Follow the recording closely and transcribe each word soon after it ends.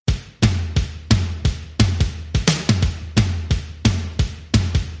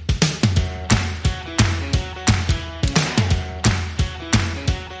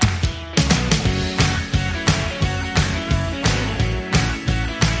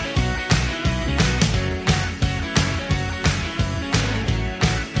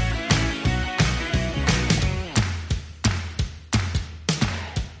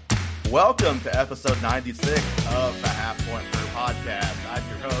Welcome to episode 96 of the Half Point Brew podcast. I'm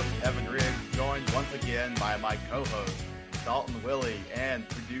your host, Evan Riggs, joined once again by my co-host, Dalton Willie, and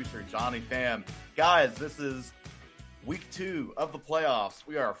producer, Johnny Pham. Guys, this is week 2 of the playoffs.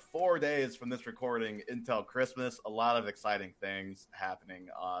 We are 4 days from this recording until Christmas. A lot of exciting things happening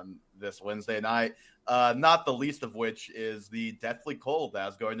on this Wednesday night, not the least of which is the deathly cold that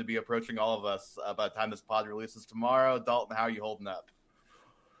is going to be approaching all of us by the time this pod releases tomorrow. Dalton, how are you holding up?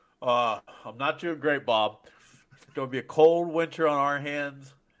 I'm not doing great, Bob. It's going to be a cold winter on our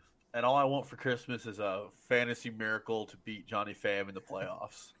hands, and all I want for Christmas is a fantasy miracle to beat Johnny Pham in the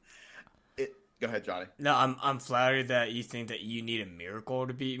playoffs. Go ahead, Johnny. No, I'm flattered that you think that you need a miracle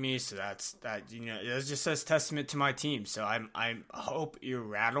to beat me. So that's just says testament to my team. So I hope you're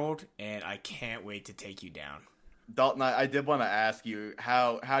rattled, and I can't wait to take you down. Dalton, I did want to ask you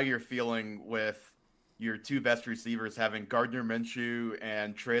how you're feeling with your two best receivers having Gardner Minshew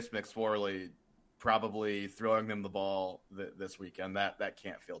and Trace McSorley probably throwing them the ball this weekend. That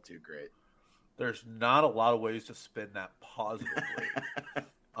can't feel too great. There's not a lot of ways to spin that positively.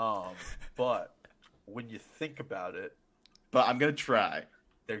 But when you think about it, but I'm going to try.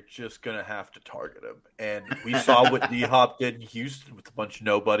 They're just going to have to target him. And we saw what D-Hop did in Houston with a bunch of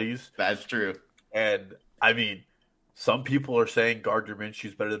nobodies. That's true. And, I mean, some people are saying Gardner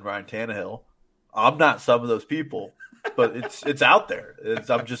Minshew's better than Ryan Tannehill. I'm not some of those people, but it's out there.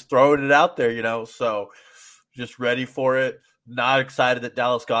 I'm just throwing it out there, so just ready for it. Not excited that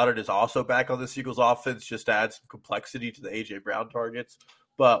Dallas Goedert is also back on this Eagles offense just to add some complexity to the A.J. Brown targets.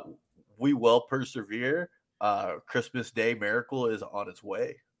 But we will persevere. Christmas Day miracle is on its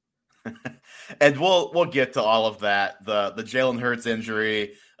way. And we'll get to all of that. The Jalen Hurts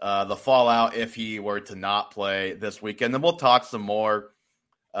injury, the fallout if he were to not play this weekend. Then we'll talk some more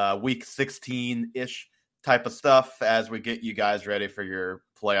week 16-ish type of stuff as we get you guys ready for your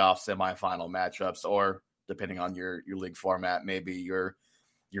playoff semifinal matchups, or depending on your league format, maybe your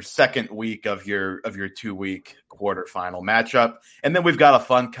second week of your 2-week quarterfinal matchup. And then we've got a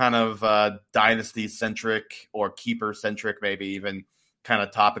fun kind of dynasty-centric or keeper-centric, maybe even kind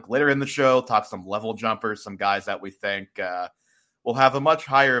of topic later in the show. Talk some level jumpers, some guys that we think will have a much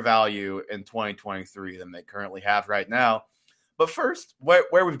higher value in 2023 than they currently have right now. But first,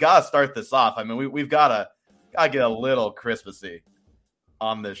 where we've got to start this off, I mean, we've got to get a little Christmassy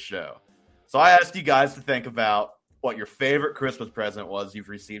on this show. So I asked you guys to think about what your favorite Christmas present was you've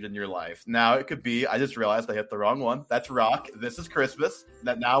received in your life. Now, it could be, I just realized I hit the wrong one. That's rock. This is Christmas.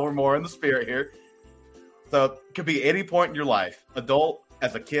 That now we're more in the spirit here. So it could be any point in your life, adult,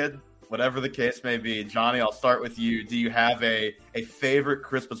 as a kid, whatever the case may be. Johnny, I'll start with you. Do you have a favorite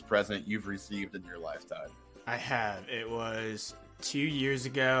Christmas present you've received in your lifetime? I have. It was 2 years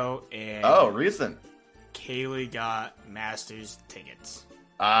ago, and recent. Kaylee got Masters tickets.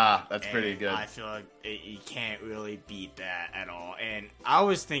 That's pretty good. I feel like you can't really beat that at all. And I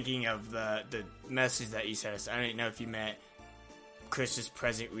was thinking of the message that you sent us. I don't know if you meant Christmas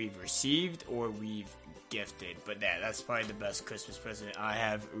present we've received or we've gifted, but that's probably the best Christmas present I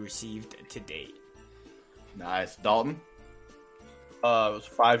have received to date. Nice. Dalton? I was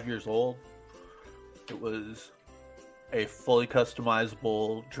 5 years old. It was a fully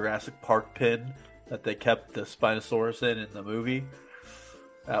customizable Jurassic Park pin that they kept the Spinosaurus in the movie.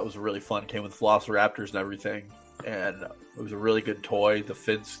 That was really fun. Came with velociraptors and everything. And it was a really good toy. The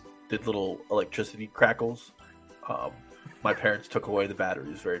fins did little electricity crackles. My parents took away the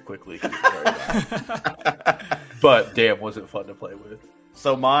batteries very quickly. But damn, was it fun to play with.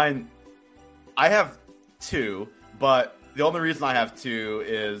 So mine, I have 2, but the only reason I have 2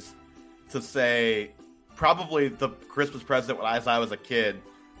 is to say probably the Christmas present as I was a kid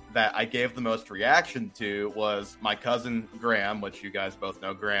that I gave the most reaction to was my cousin Graham, which you guys both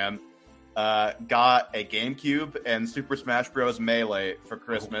know Graham, got a GameCube and Super Smash Bros. Melee for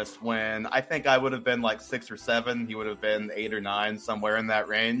Christmas when I think I would have been like 6 or 7. He would have been 8 or 9, somewhere in that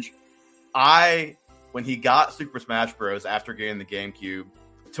range. When he got Super Smash Bros. After getting the GameCube,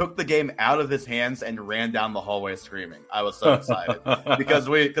 took the game out of his hands and ran down the hallway screaming. I was so excited because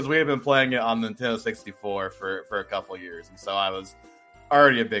we had been playing it on Nintendo 64 for a couple of years, and so I was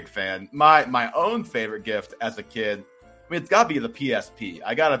already a big fan. My own favorite gift as a kid, I mean, it's got to be the PSP.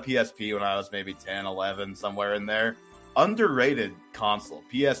 I got a PSP when I was maybe 10, 11, somewhere in there. Underrated console.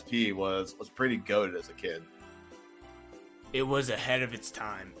 PSP was pretty goated as a kid. It was ahead of its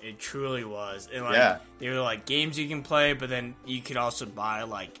time. It truly was. And There were like games you can play, but then you could also buy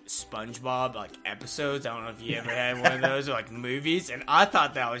like SpongeBob like episodes. I don't know if you ever had one of those, or like movies. And I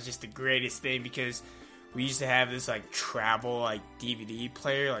thought that was just the greatest thing because we used to have this like travel like DVD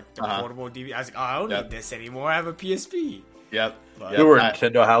player, like the portable DVD. I was like, oh, I don't need this anymore. I have a PSP. Yep. We were a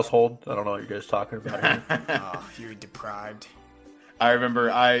Nintendo household. I don't know what you guys talking about here. Oh, you're deprived. I remember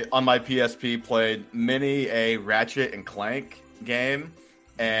on my PSP played many a Ratchet and Clank game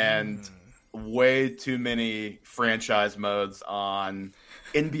and way too many franchise modes on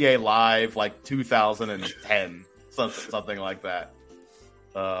NBA Live like 2010, something like that.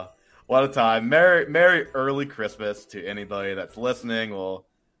 What a time. Merry early Christmas to anybody that's listening. We'll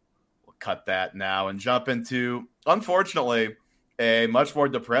cut that now and jump into, unfortunately, a much more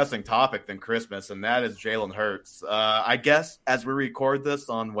depressing topic than Christmas, and that is Jalen Hurts. I guess as we record this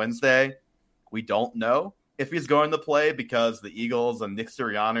on Wednesday, we don't know if he's going to play because the Eagles and Nick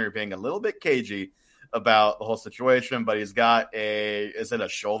Sirianni are being a little bit cagey about the whole situation, but he's got is it a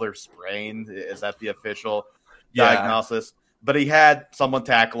shoulder sprain? Is that the official diagnosis? But he had someone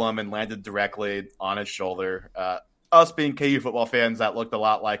tackle him and landed directly on his shoulder. Us being KU football fans, that looked a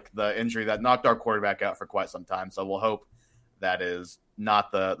lot like the injury that knocked our quarterback out for quite some time, so we'll hope that is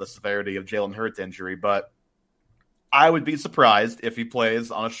not the severity of Jalen Hurts' injury, but I would be surprised if he plays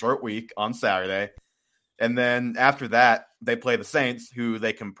on a short week on Saturday. And then after that, they play the Saints, who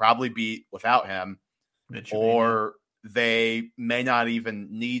they can probably beat without him, or they may not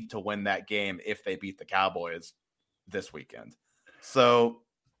even need to win that game if they beat the Cowboys this weekend. So,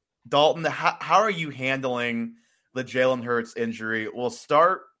 Dalton, how are you handling the Jalen Hurts injury? We'll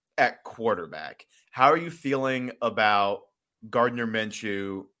start at quarterback. How are you feeling about Gardner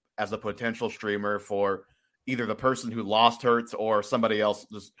Minshew as a potential streamer for either the person who lost Hurts or somebody else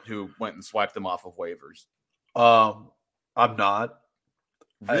who went and swiped him off of waivers? I'm not.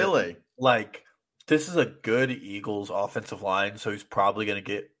 Really? This is a good Eagles offensive line, so he's probably going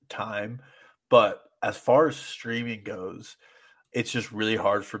to get time. But as far as streaming goes, it's just really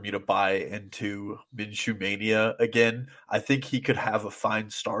hard for me to buy into Minshew mania again. I think he could have a fine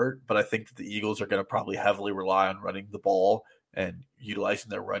start, but I think that the Eagles are going to probably heavily rely on running the ball and utilizing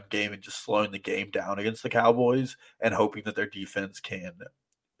their run game and just slowing the game down against the Cowboys and hoping that their defense can,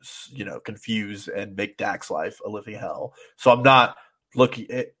 confuse and make Dak's life a living hell. So I'm not looking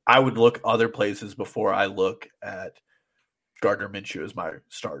 – I would look other places before I look at Gardner Minshew as my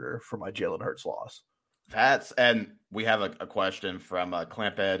starter for my Jalen Hurts loss. And we have a question from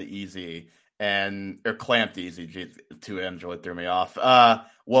Clamped Easy or Clamped Easy. Two M's really threw me off.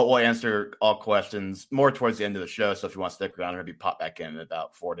 We'll answer all questions more towards the end of the show. So if you want to stick around, maybe pop back in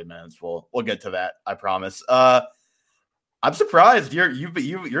about 40 minutes. We'll get to that. I promise. I'm surprised you're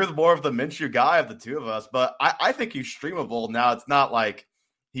the more of the Minshew guy of the two of us, but I think he's streamable. Now it's not like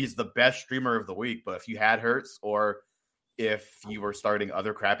he's the best streamer of the week, but if you had Hurts or if you were starting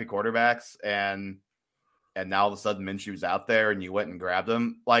other crappy quarterbacks and now all of a sudden Minshew's out there and you went and grabbed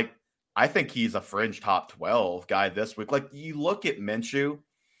him, I think he's a fringe top 12 guy this week. You look at Minshew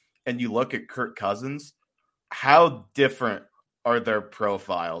and you look at Kirk Cousins, how different are their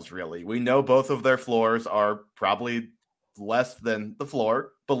profiles really? We know both of their floors are probably less than the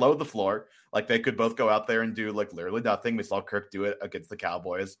floor, below the floor. They could both go out there and do literally nothing. We saw Kirk do it against the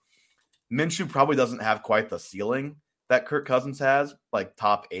Cowboys. Minshew probably doesn't have quite the ceiling that Kirk Cousins has,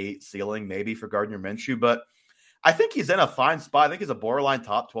 top 8 ceiling maybe for Gardner Minshew, but I think he's in a fine spot. I think he's a borderline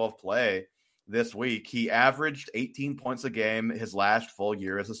top 12 play this week. He averaged 18 points a game his last full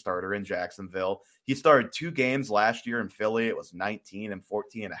year as a starter in Jacksonville. He started 2 games last year in Philly. It was 19 and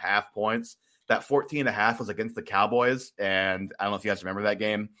 14.5 points. That 14.5 was against the Cowboys, and I don't know if you guys remember that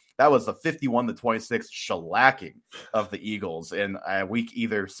game. That was a 51-26 shellacking of the Eagles in week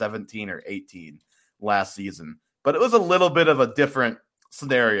either 17 or 18 last season. But it was a little bit of a different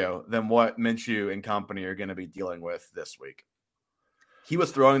scenario than what Minshew and company are going to be dealing with this week. He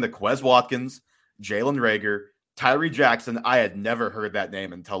was throwing to Quez Watkins, Jalen Reagor, Tyree Jackson. I had never heard that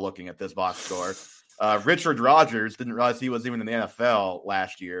name until looking at this box score. Richard Rodgers, didn't realize he was even in the NFL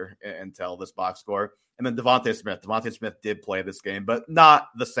last year until this box score. And then Devontae Smith. Devontae Smith did play this game, but not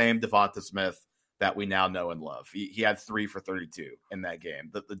the same Devontae Smith that we now know and love. He had 3 for 32 in that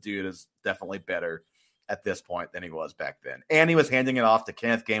game. The dude is definitely better at this point than he was back then. And he was handing it off to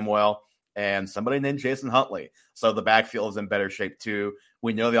Kenneth Gainwell and somebody named Jason Huntley. So the backfield is in better shape too.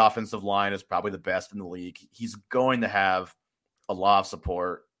 We know the offensive line is probably the best in the league. He's going to have a lot of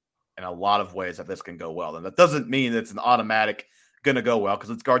support and a lot of ways that this can go well. And that doesn't mean it's an automatic going to go well because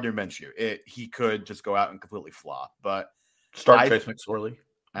it's Gardner Minshew. He could just go out and completely flop. But start Trace McSorley.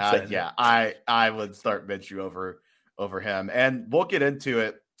 I would start Minshew over him. And we'll get into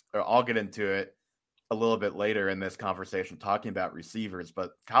it, or I'll get into it a little bit later in this conversation talking about receivers,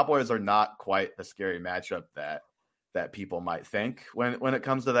 but Cowboys are not quite the scary matchup that people might think when it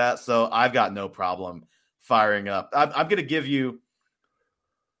comes to that. So I've got no problem firing up. I'm going to give you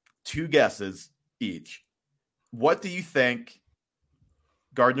 2 guesses each What do you think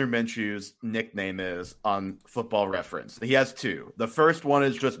Gardner Minshew's nickname is on Football Reference? He has two. The first one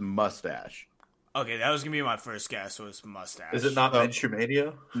is just mustache. Okay, that was going to be my first guess, was mustache. Is it not Minshew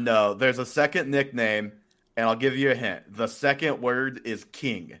Mania? No, there's a second nickname, and I'll give you a hint. The second word is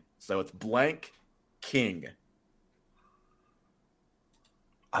king. So it's blank king.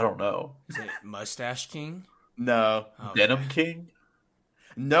 I don't know. Is it Mustache King? No. Oh, Denim King?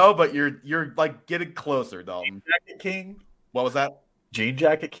 No, but you're like getting closer, Dalton. Jean Jacket King? What was that? Jean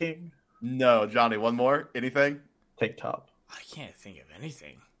Jacket King? No, Johnny. One more. Anything? Tank top. I can't think of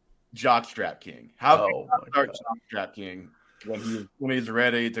anything. Jockstrap King. How can you my start God. Jockstrap King when he's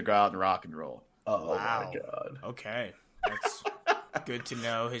ready to go out and rock and roll? Oh Wow. my God. Okay. That's good to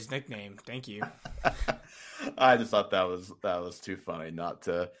know his nickname. Thank you. I just thought that was too funny not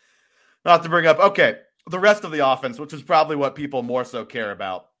to bring up. Okay, the rest of the offense, which is probably what people more so care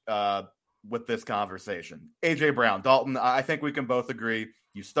about with this conversation. AJ Brown, Dalton, I think we can both agree.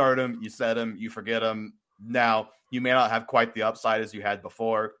 You start him, you set him, you forget him. Now, you may not have quite the upside as you had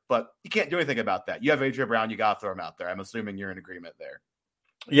before, but you can't do anything about that. You have AJ Brown, you got to throw him out there. I'm assuming you're in agreement there.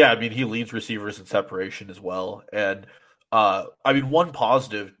 Yeah, I mean, he leads receivers in separation as well. And, I mean, one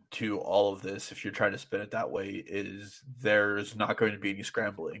positive to all of this, if you're trying to spin it that way, is there's not going to be any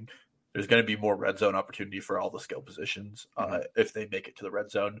scrambling. There's going to be more red zone opportunity for all the skill positions if they make it to the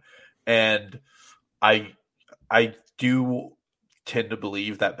red zone. And I do tend to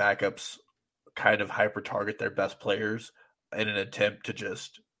believe that backups kind of hyper target their best players in an attempt to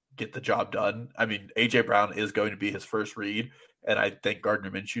just get the job done. I mean, AJ Brown is going to be his first read, and I think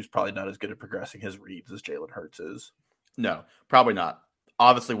Gardner Minshew is probably not as good at progressing his reads as Jalen Hurts is. No, probably not.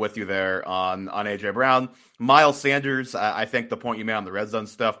 Obviously with you there on AJ Brown. Miles Sanders, I think the point you made on the red zone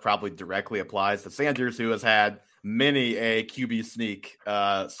stuff probably directly applies to Sanders, who has had many a QB sneak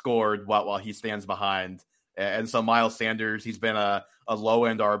scored while he stands behind. And so Miles Sanders, he's been a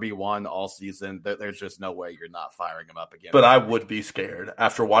low-end RB1 all season. There's just no way you're not firing him up again. But I would be scared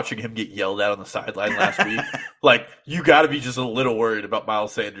after watching him get yelled at on the sideline last week. Like, you got to be just a little worried about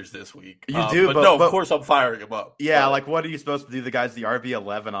Miles Sanders this week. You do, but of course I'm firing him up. Yeah, like what are you supposed to do? The guy's the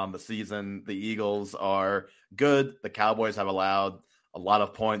RB11 on the season. The Eagles are good. The Cowboys have allowed a lot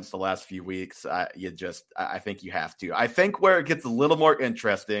of points the last few weeks. I think you have to. I think where it gets a little more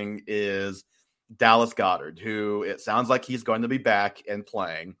interesting is Dallas Goedert, who it sounds like he's going to be back and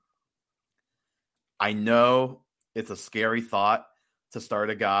playing. I know it's a scary thought to start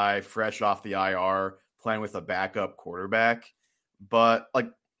a guy fresh off the IR playing with a backup quarterback, but like,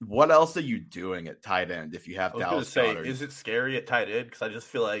 what else are you doing at tight end if you have Dallas Goedert? Is it scary at tight end? Because I just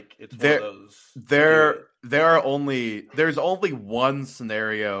feel like it's one of those. There's only one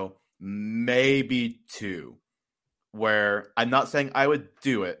scenario, maybe two, where I'm not saying I would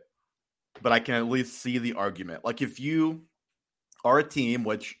do it, but I can at least see the argument. Like if you are a team,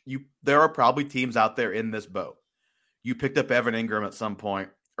 there are probably teams out there in this boat. You picked up Evan Ingram at some point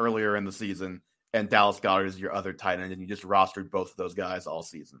earlier in the season, and Dallas Goedert is your other tight end, and you just rostered both of those guys all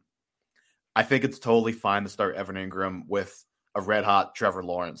season. I think it's totally fine to start Evan Ingram with a red-hot Trevor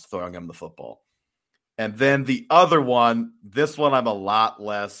Lawrence throwing him the football. And then the other one, this one I'm a lot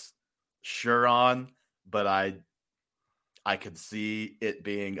less sure on, but I could see it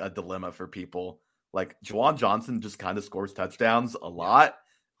being a dilemma for people. Like, Juwan Johnson just kind of scores touchdowns a lot.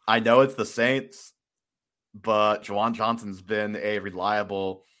 I know it's the Saints, but Juwan Johnson's been a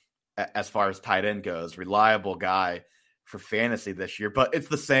reliable, as far as tight end goes, reliable guy for fantasy this year. But it's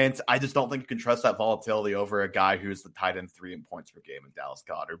the Saints. I just don't think you can trust that volatility over a guy who's the tight end 3 in points per game in Dallas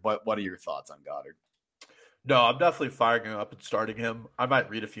Goedert. But what are your thoughts on Goedert? No, I'm definitely firing him up and starting him. I might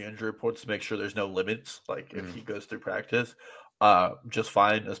read a few injury reports to make sure there's no limits, like if he goes through practice. Just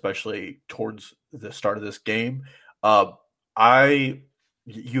fine, especially towards the start of this game.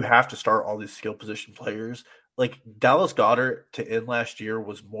 You have to start all these skill position players. Like Dallas Goedert to end last year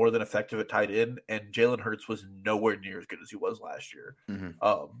was more than effective at tight end, and Jalen Hurts was nowhere near as good as he was last year.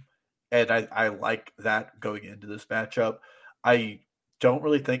 And I like that going into this matchup. I don't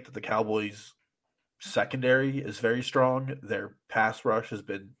really think that the Cowboys secondary is very strong. Their pass rush has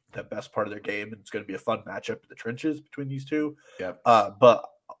been the best part of their game, and it's going to be a fun matchup in the trenches between these two. Yep. But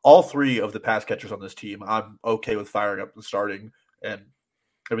all three of the pass catchers on this team, I'm okay with firing up and starting. And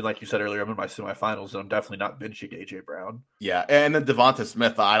I mean, like you said earlier, I'm in my semifinals, and I'm definitely not benching AJ Brown. Yeah, and then Devonta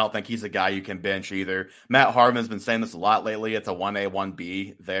Smith, I don't think he's a guy you can bench either. Matt Harmon's been saying this a lot lately. It's a 1A,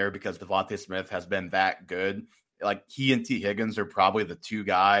 1B there because Devonta Smith has been that good. Like, he and T. Higgins are probably the two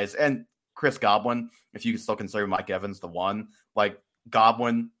guys. And Chris Godwin, if you can still consider Mike Evans the one. Like,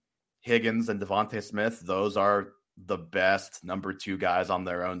 Godwin, Higgins, and Devonta Smith, those are the best number 2 guys on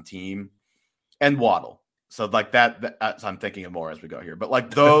their own team. And Waddle. So like that so I'm thinking of more as we go here, but like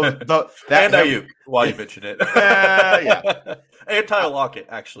that and Ayuk, while you mention it, yeah, and Tyler Lockett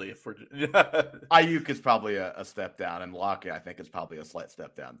actually. If we're Ayuk is probably a step down, and Lockett I think is probably a slight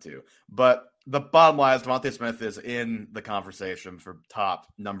step down too. But the bottom line is DeVonta Smith is in the conversation for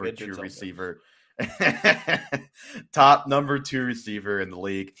top number 2 receiver. Top number 2 receiver in the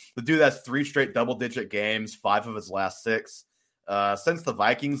league. The dude has 3 straight double-digit games, 5 of his last 6 since the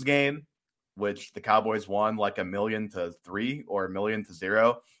Vikings game, which the Cowboys won like 1,000,000-3 or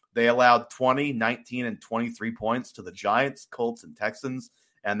 1,000,000-0. They allowed 20, 19, and 23 points to the Giants, Colts, and Texans,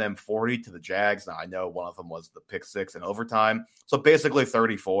 and then 40 to the Jags. Now, I know one of them was the pick 6 in overtime. So basically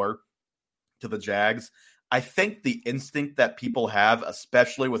 34 to the Jags. I think the instinct that people have,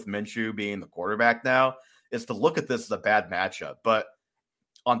 especially with Minshew being the quarterback now, is to look at this as a bad matchup. But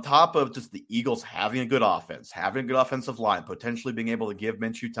on top of just the Eagles having a good offense, having a good offensive line, potentially being able to give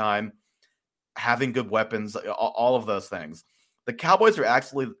Minshew time, having good weapons, all of those things, the Cowboys are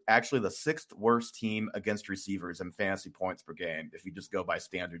actually the 6th worst team against receivers in fantasy points per game if you just go by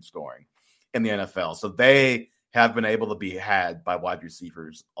standard scoring in the NFL. So they have been able to be had by wide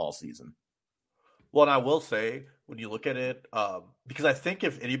receivers all season. Well, and I will say, when you look at it, because I think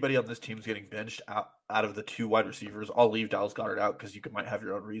if anybody on this team is getting benched out of the 2 wide receivers, I'll leave Dallas Goedert out because you might have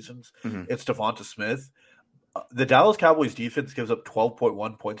your own reasons. Mm-hmm. It's DeVonta Smith. The Dallas Cowboys defense gives up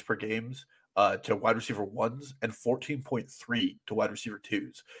 12.1 points per games to wide receiver 1s and 14.3 to wide receiver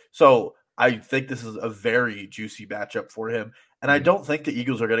 2s. So I think this is a very juicy matchup for him. And I don't think the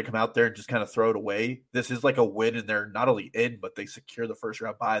Eagles are going to come out there and just kind of throw it away. This is like a win, and they're not only in, but they secure the first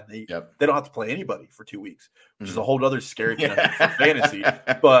round bye, and they don't have to play anybody for 2 weeks, which is a whole other scary thing for fantasy.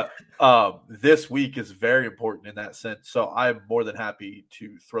 But this week is very important in that sense. So I'm more than happy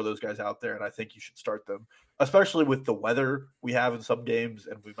to throw those guys out there, and I think you should start them, especially with the weather we have in some games,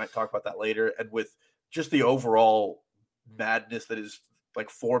 and we might talk about that later, and with just the overall madness that is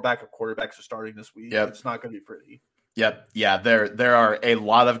like 4 backup quarterbacks are starting this week. It's not going to be pretty. Yep. Yeah, there are a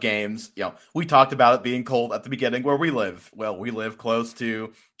lot of games. We talked about it being cold at the beginning where we live. Well, we live close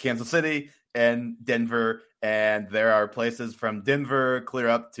to Kansas City and Denver, and there are places from Denver clear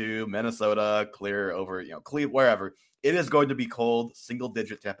up to Minnesota, clear over, wherever. It is going to be cold,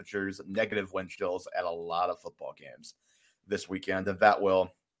 single-digit temperatures, negative wind chills at a lot of football games this weekend, and that will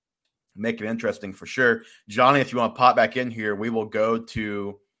make it interesting for sure. Johnny, if you want to pop back in here, we will go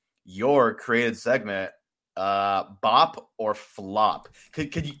to your created segment. Bop or flop?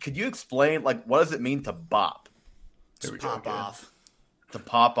 Could you explain, like, what does it mean to bop? To pop off. To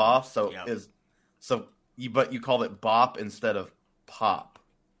pop off. So but you called it bop instead of pop.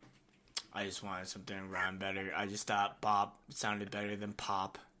 I just wanted something to rhyme better. I just thought bop sounded better than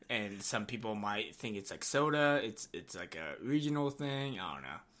pop, and some people might think it's like soda. It's like a regional thing. I don't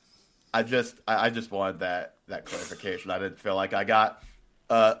know. I just wanted that clarification. I didn't feel like I got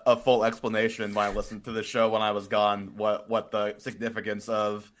a full explanation when I listened to the show when I was gone, what the significance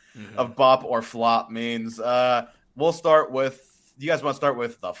of bop or flop means. We'll start with, do you guys want to start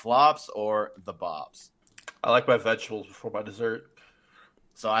with the flops or the bops? I like my vegetables before my dessert.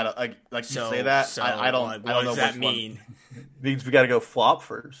 So I don't like you say that. So I don't. Like, I don't know what does that which mean? It means we got to go flop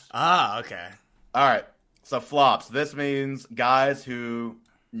first. Ah, okay. All right. So flops. This means guys who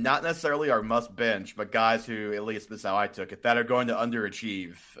not necessarily are must bench, but guys who, at least this is how I took it, that are going to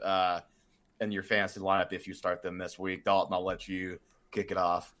underachieve in your fantasy lineup if you start them this week. Dalton, I'll let you kick it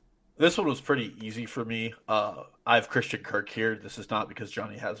off. This one was pretty easy for me. I have Christian Kirk here. This is not because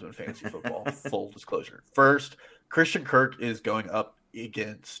Johnny has him in fantasy football. Full disclosure. First, Christian Kirk is going up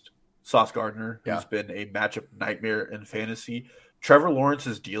against Sauce Gardner, who's been a matchup nightmare in fantasy. Trevor Lawrence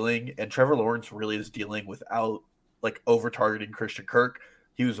is dealing, and Trevor Lawrence really is dealing without like over-targeting Christian Kirk.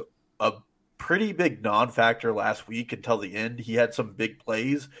 He was a pretty big non-factor last week until the end. He had some big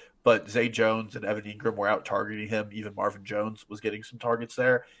plays, but Zay Jones and Evan Ingram were out targeting him. Even Marvin Jones was getting some targets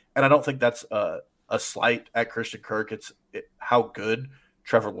there. And I don't think that's a slight at Christian Kirk. It's how good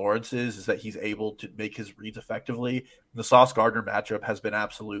Trevor Lawrence is that he's able to make his reads effectively. The Sauce Gardner matchup has been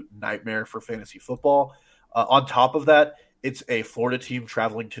absolute nightmare for fantasy football. On top of that, it's a Florida team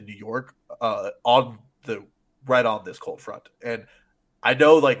traveling to New York right on this cold front. And I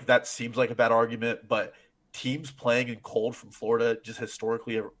know like that seems like a bad argument, but teams playing in cold from Florida just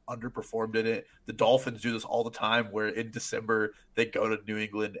historically have underperformed in it. The Dolphins do this all the time where in December they go to New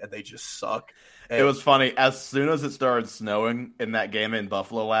England and they just suck. And it was funny. As soon as it started snowing in that game in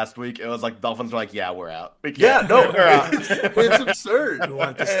Buffalo last week, it was like Dolphins were like, yeah, we're out. We're out. It's absurd. We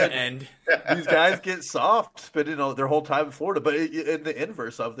want this to end. These guys get soft spending their whole time in Florida. But in the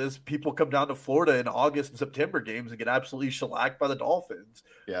inverse of this, people come down to Florida in August and September games and get absolutely shellacked by the Dolphins.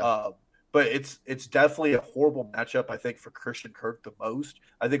 Yeah. but it's definitely a horrible matchup, I think, for Christian Kirk the most.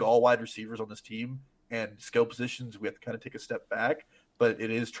 I think all wide receivers on this team and skill positions, we have to kind of take a step back. But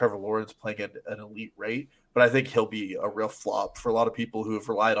it is Trevor Lawrence playing at an elite rate. But I think he'll be a real flop for a lot of people who have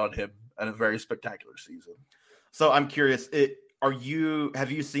relied on him in a very spectacular season. So I'm curious, have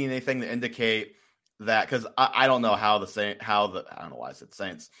you seen anything to indicate that? Because I don't know how I don't know why I said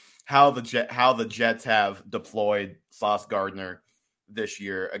Saints, how the Jets have deployed Sauce Gardner this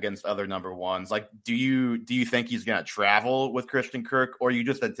year against other number ones. Like, do you think he's going to travel with Christian Kirk, or are you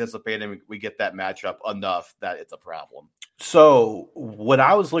just anticipating we get that matchup enough that it's a problem? So when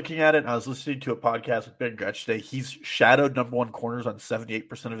I was looking at it, and I was listening to a podcast with Ben Gretsch today, he's shadowed number one corners on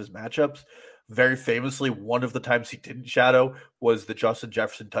 78% of his matchups. Very famously, one of the times he didn't shadow was the Justin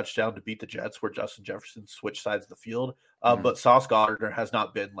Jefferson touchdown to beat the Jets, where Justin Jefferson switched sides of the field. But Sauce Gardner has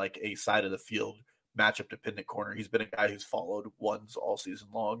not been like a side of the field matchup dependent corner. He's been a guy who's followed ones all season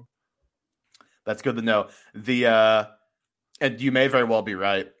long. That's good to know. And you may very well be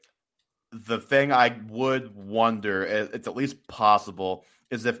right. The thing I would wonder, it's at least possible,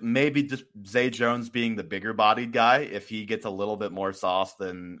 is if maybe just Zay Jones being the bigger bodied guy, if he gets a little bit more sauce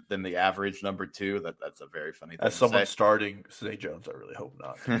than the average number two. That's a very funny thing. As someone starting Zay Jones, I really hope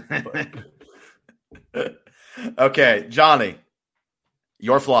not. Okay, Johnny,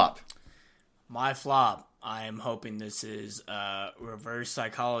 your flop. My flop. I am hoping this is reverse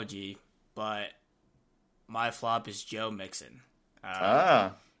psychology, but my flop is Joe Mixon.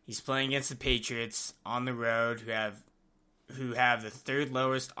 He's playing against the Patriots on the road, who have the third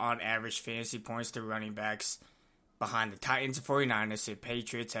lowest on average fantasy points to running backs behind the Titans and 49ers. So the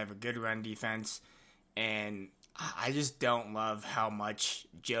Patriots have a good run defense, and I just don't love how much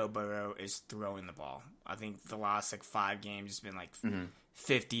Joe Burrow is throwing the ball. I think the last 5 games has been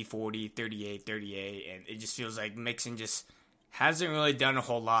 50, 40, 38, 38, and it just feels like Mixon just hasn't really done a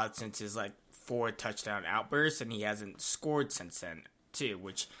whole lot since his 4 touchdown outbursts, and he hasn't scored since then too,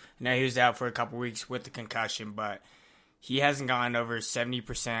 which now he was out for a couple weeks with the concussion, but he hasn't gotten over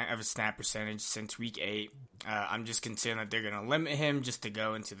 70% of his snap percentage since week 8. I'm just concerned that they're going to limit him just to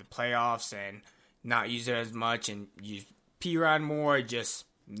go into the playoffs and not use it as much and use P-Rod more, just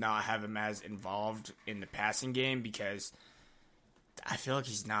not have him as involved in the passing game, because I feel like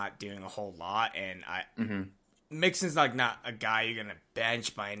he's not doing a whole lot, and Mixon's not a guy you're going to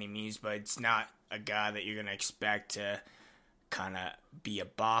bench by any means, but it's not a guy that you're going to expect to kind of be a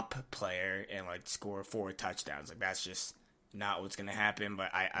bop player and score 4 touchdowns. That's just not what's going to happen,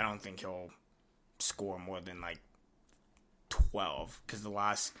 but I don't think he'll score more than 12, because the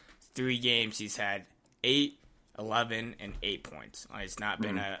last 3 games he's had 8, 11, and 8 points. It's not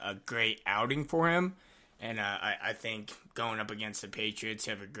been a great outing for him, and I think going up against the Patriots,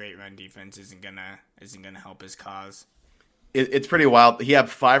 who have a great run defense, isn't gonna help his cause. It's pretty wild. He had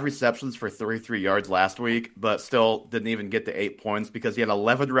 5 receptions for 33 yards last week, but still didn't even get to 8 points because he had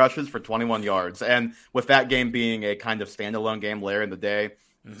 11 rushes for 21 yards. And with that game being a kind of standalone game later in the day,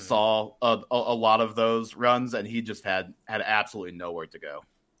 saw a lot of those runs, and he just had absolutely nowhere to go.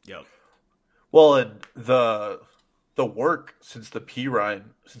 Yep. Well, and the work since P-Rod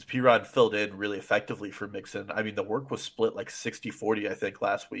filled in really effectively for Mixon. I mean, the work was split 60-40, I think,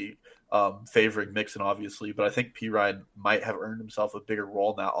 last week, favoring Mixon, obviously. But I think P-Rod might have earned himself a bigger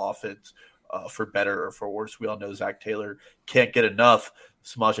role in that offense, for better or for worse. We all know Zach Taylor can't get enough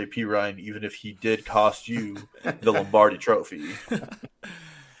Samaje P-Rod, even if he did cost you the Lombardi Trophy.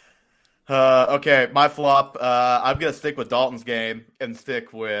 Okay, my flop. I'm going to stick with Dalton's game and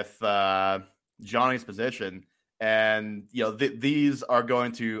stick with Johnny's position. And, these are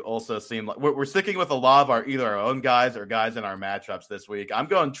going to also seem like we're sticking with a lot of either our own guys or guys in our matchups this week. I'm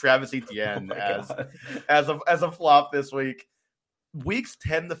going Travis Etienne as a flop this week. Weeks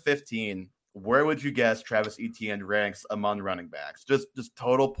 10 to 15, where would you guess Travis Etienne ranks among running backs? Just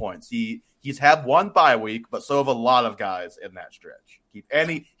total points. He's had 1 bye week, but so have a lot of guys in that stretch.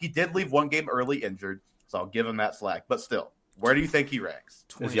 He did leave 1 game early injured, so I'll give him that slack. But still, where do you think he ranks?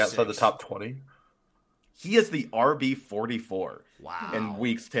 26. Is he outside the top 20? He is the RB 44 wow. in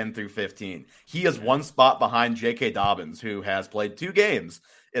weeks 10 through 15. He is 1 spot behind J.K. Dobbins, who has played 2 games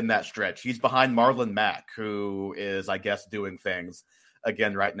in that stretch. He's behind Marlon Mack, who is, I guess, doing things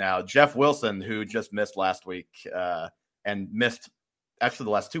again right now. Jeff Wilson, who just missed last week and missed actually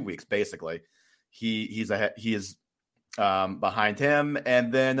the last 2 weeks, basically. He is behind him.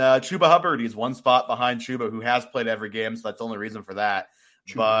 And then Chuba Hubbard, he's 1 spot behind Chuba, who has played every game, so that's the only reason for that.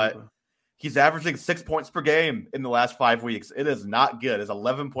 But he's averaging 6 points per game in the last 5 weeks. It is not good. His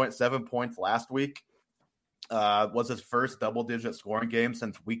 11.7 points last week was his first double-digit scoring game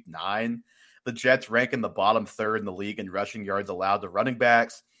since week 9. The Jets rank in the bottom 3rd in the league in rushing yards allowed to running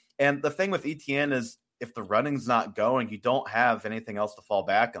backs. And the thing with ETN is if the running's not going, you don't have anything else to fall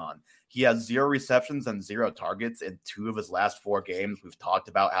back on. He has 0 receptions and 0 targets in 2 of his last 4 games. We've talked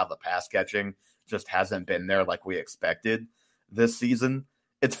about how the pass catching just hasn't been there like we expected this season.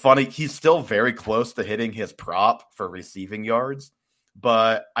 It's funny, he's still very close to hitting his prop for receiving yards,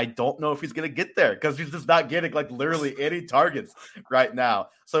 but I don't know if he's going to get there because he's just not getting like literally any targets right now.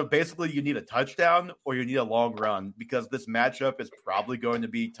 So basically you need a touchdown or you need a long run because this matchup is probably going to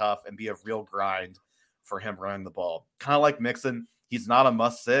be tough and be a real grind for him running the ball. Kind of like Mixon. He's not a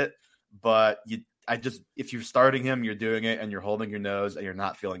must sit, but if you're starting him, you're doing it and you're holding your nose and you're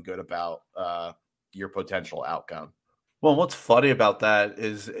not feeling good about your potential outcome. Well, what's funny about that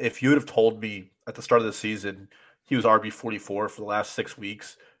is if you would have told me at the start of the season he was RB44 for the last 6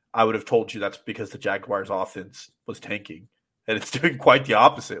 weeks, I would have told you that's because the Jaguars offense was tanking. And it's doing quite the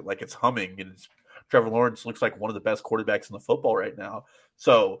opposite. Like it's humming, and Trevor Lawrence looks like one of the best quarterbacks in the football right now.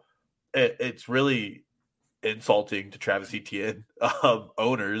 So it's really insulting to Travis Etienne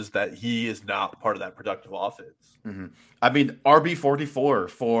owners that he is not part of that productive offense. Mm-hmm. I mean, RB44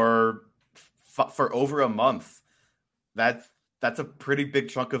 for over a month. That's a pretty big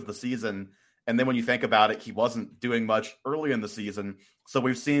chunk of the season. And then when you think about it, he wasn't doing much early in the season. So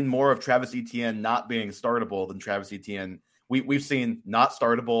we've seen more of Travis Etienne not being startable than Travis Etienne. We've seen not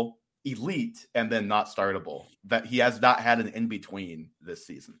startable, elite, and then not startable. That he has not had an in-between this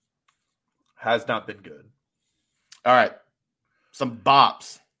season. Has not been good. All right. Some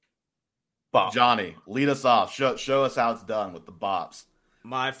bops. Bop. Johnny, lead us off. Show us how it's done with the bops.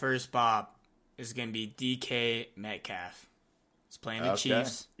 My first bop is going to be DK Metcalf. He's playing the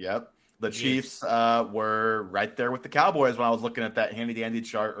Chiefs. Yep. The Chiefs were right there with the Cowboys when I was looking at that handy-dandy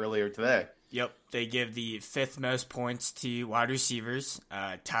chart earlier today. Yep. They give the 5th most points to wide receivers.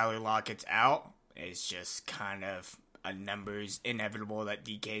 Tyler Lockett's out. It's just kind of a numbers inevitable that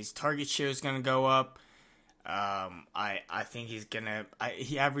DK's target share is going to go up. I think he's going to –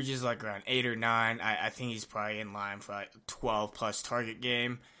 he averages like around 8 or 9. I think he's probably in line for like a 12-plus target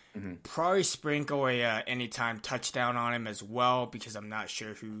game. Mm-hmm. Probably sprinkle a anytime touchdown on him as well because I'm not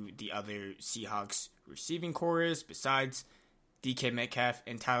sure who the other Seahawks receiving core is besides DK Metcalf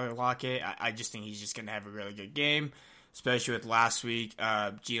and Tyler Lockett. I just think he's just going to have a really good game, especially with last week,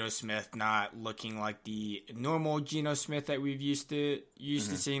 Geno Smith not looking like the normal Geno Smith that we've used to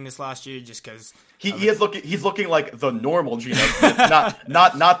seeing this last year just because he's looking like the normal Geno Smith,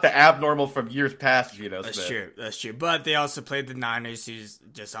 not the abnormal from years past Geno Smith. That's true. But they also played the Niners, who's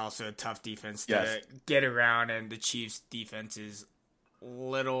just also a tough defense to get around, and the Chiefs' defense is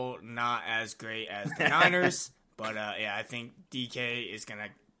not as great as the Niners. But I think DK is gonna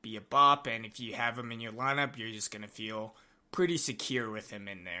be a bop, and if you have him in your lineup, you're just gonna feel pretty secure with him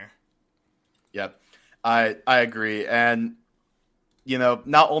in there. Yep, I agree, and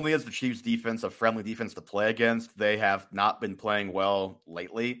not only is the Chiefs' defense a friendly defense to play against, they have not been playing well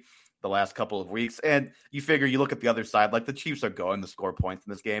lately the last couple of weeks. And you figure you look at the other side, like the Chiefs are going to score points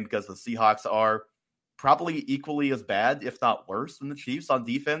in this game because the Seahawks are probably equally as bad, if not worse, than the Chiefs on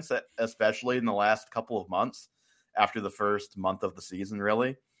defense, especially in the last couple of months after the first month of the season,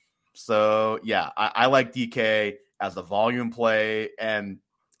 really. So, yeah, I like DK as a volume play. And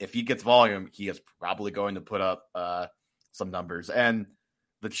if he gets volume, he is probably going to put up some numbers. And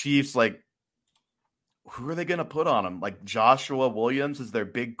the Chiefs, like, who are they going to put on him? Like, Joshua Williams is their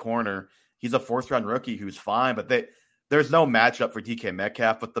big corner. He's a 4th-round rookie who's fine, but there's no matchup for DK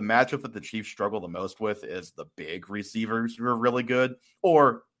Metcalf. But the matchup that the Chiefs struggle the most with is the big receivers who are really good,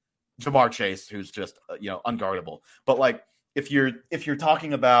 or Jamar Chase, who's just unguardable. But like, if you're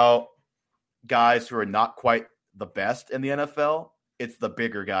talking about guys who are not quite the best in the NFL, it's the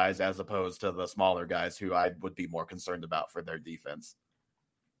bigger guys as opposed to the smaller guys who I would be more concerned about for their defense.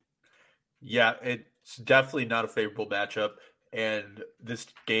 Yeah, it's definitely not a favorable matchup. And this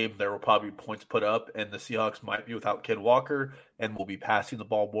game, there will probably be points put up, and the Seahawks might be without Ken Walker and will be passing the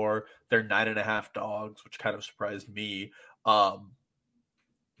ball more. They're 9.5 dogs, which kind of surprised me.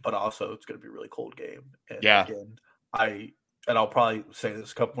 But also, it's going to be a really cold game. And again, I'll probably say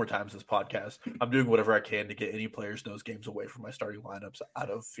this a couple more times in this podcast. I'm doing whatever I can to get any players in those games away from my starting lineups out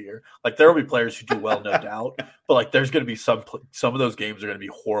of fear. Like, there will be players who do well, no doubt, but like, there's going to be some of those games are going to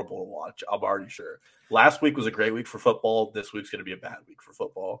be horrible to watch. I'm already sure. Last week was a great week for football. This week's going to be a bad week for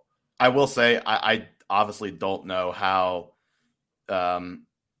football. I will say I obviously don't know how the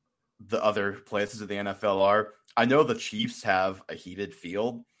other places of the NFL are. I know the Chiefs have a heated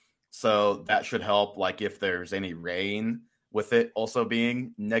field, so that should help. Like, if there's any rain, with it also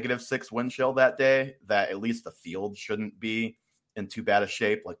being -6 wind chill that day, that at least the field shouldn't be in too bad a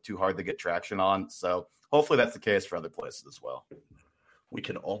shape, like too hard to get traction on. So hopefully that's the case for other places as well. We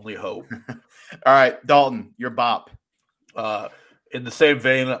can only hope. All right, Dalton, your bop. In the same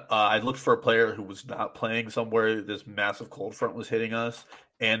vein, I looked for a player who was not playing somewhere this massive cold front was hitting us,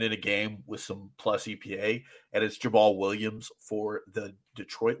 and in a game with some plus EPA, and it's Jamaal Williams for the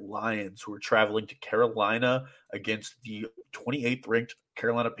Detroit Lions, who are traveling to Carolina against the 28th ranked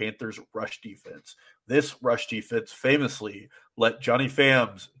Carolina Panthers rush defense. This rush defense famously let Johnny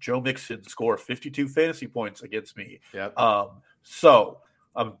Phams, Joe Mixon score 52 fantasy points against me. Yep. So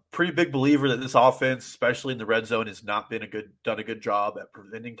I'm a pretty big believer that this offense, especially in the red zone, has not been done a good job at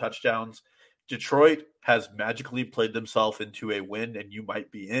preventing touchdowns. Detroit has magically played themselves into a win and you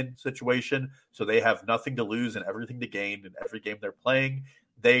might be in situation. So they have nothing to lose and everything to gain in every game they're playing.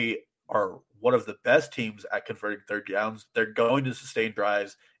 They are one of the best teams at converting third downs. They're going to sustain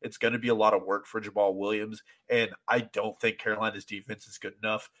drives. It's going to be a lot of work for Jamaal Williams. And I don't think Carolina's defense is good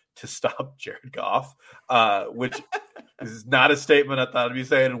enough to stop Jared Goff, which is not a statement I thought I'd be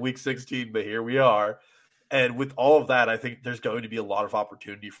saying in week 16, but here we are. And with all of that, I think there's going to be a lot of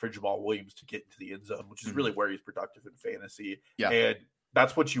opportunity for Jamaal Williams to get into the end zone, which is really where he's productive in fantasy. Yeah. And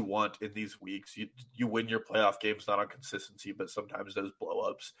that's what you want in these weeks. You win your playoff games not on consistency, but sometimes those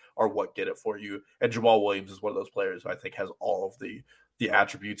blow-ups are what get it for you. And Jamaal Williams is one of those players who I think has all of the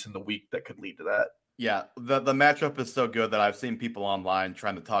attributes in the week that could lead to that. Yeah, the matchup is so good that I've seen people online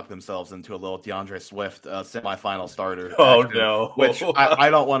trying to talk themselves into a little DeAndre Swift semifinal starter. Oh, action, no. Which I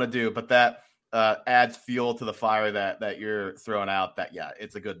don't want to do, but that adds fuel to the fire that you're throwing out. That, yeah,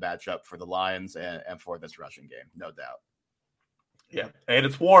 it's a good matchup for the Lions and for this rushing game, no doubt. Yeah, and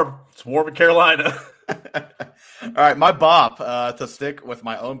it's warm. It's warm in Carolina. All right, my bop, to stick with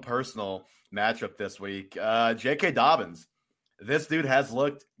my own personal matchup this week, J.K. Dobbins. This dude has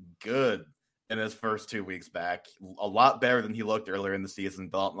looked good in his first 2 weeks back. A lot better than he looked earlier in the season.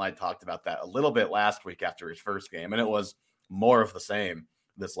 Dalton and I talked about that a little bit last week after his first game, and it was more of the same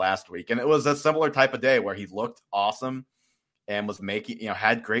this last week. And it was a similar type of day where he looked awesome and was making,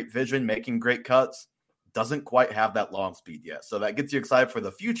 had great vision, making great cuts. Doesn't quite have that long speed yet. So that gets you excited for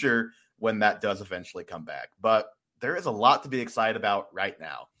the future when that does eventually come back. But there is a lot to be excited about right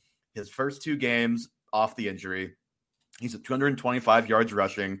now. His first 2 games off the injury, he's at 225 yards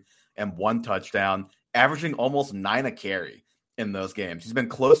rushing and 1 touchdown, averaging almost 9 a carry in those games. He's been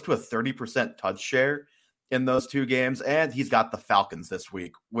close to a 30% touch share in those 2 games, and he's got the Falcons this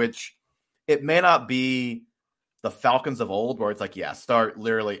week, which it may not be the Falcons of old where it's like, yeah, start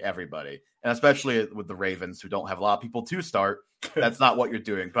literally everybody. And especially with the Ravens, who don't have a lot of people to start, that's not what you're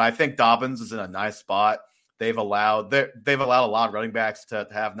doing. But I think Dobbins is in a nice spot. They've allowed a lot of running backs to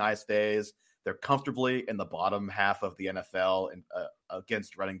have nice days. They're comfortably in the bottom half of the NFL and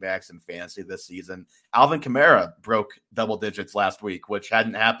against running backs in fantasy this season. Alvin Kamara broke double digits last week, which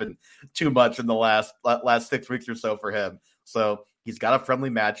hadn't happened too much in the last 6 weeks or so for him. So he's got a friendly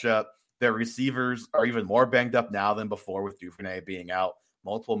matchup. Their receivers are even more banged up now than before, with Duvernay being out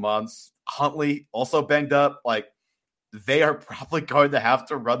multiple months. Huntley also banged up. Like, they are probably going to have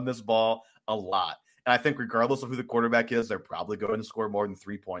to run this ball a lot. And I think regardless of who the quarterback is, they're probably going to score more than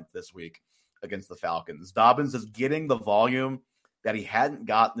 3 points this week against the Falcons. Dobbins is getting the volume that he hadn't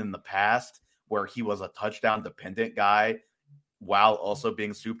gotten in the past, where he was a touchdown-dependent guy while also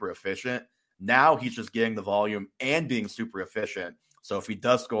being super efficient. Now he's just getting the volume and being super efficient. So if he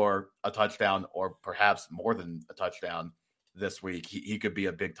does score a touchdown or perhaps more than a touchdown this week, he could be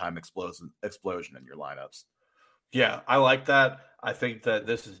a big-time explosion in your lineups. Yeah, I like that. I think that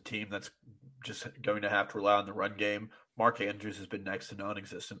this is a team that's just going to have to rely on the run game. Mark Andrews has been next to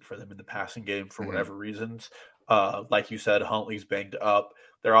non-existent for them in the passing game for whatever reasons. Like you said, Huntley's banged up.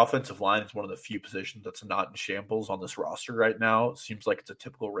 Their offensive line is one of the few positions that's not in shambles on this roster right now. It seems like it's a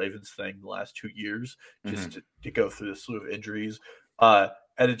typical Ravens thing the last 2 years, just to go through this slew of injuries.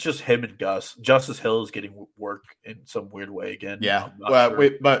 And it's just him and Gus. Justice Hill is getting work in some weird way again. Yeah, well,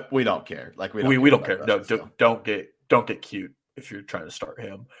 sure. But we don't care. Like we don't care. No, don't get cute if you're trying to start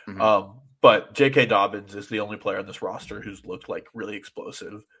him. But J.K. Dobbins is the only player on this roster who's looked like really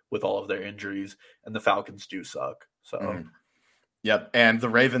explosive with all of their injuries, and the Falcons do suck. So, Yep, and the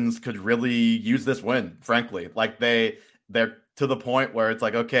Ravens could really use this win, frankly. Like they're to the point where it's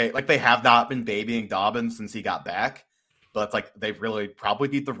like, okay, like they have not been babying Dobbins since he got back, but it's like they really probably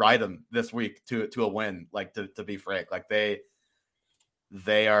need to ride him this week to a win. Like to be frank, like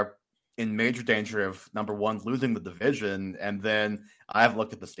they are in major danger of, number one, losing the division, and then I've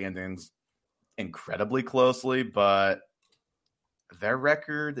looked at the standings incredibly closely, but their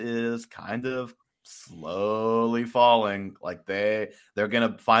record is kind of slowly falling. Like they're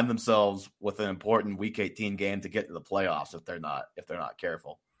going to find themselves with an important Week 18 game to get to the playoffs if they're not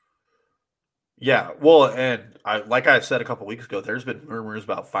careful. Yeah, well, and like I said a couple weeks ago, there's been murmurs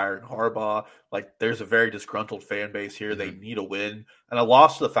about firing Harbaugh. Like, there's a very disgruntled fan base here. They need a win, and a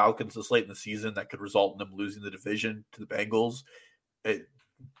loss to the Falcons this late in the season that could result in them losing the division to the Bengals.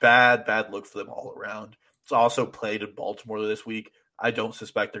 Bad look for them all around. It's also played in Baltimore this week. I don't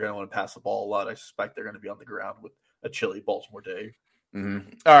suspect they're going to want to pass the ball a lot. I suspect they're going to be on the ground with a chilly Baltimore day. Mm-hmm.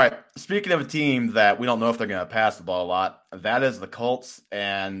 All right. Speaking of a team that we don't know if they're going to pass the ball a lot, that is the Colts,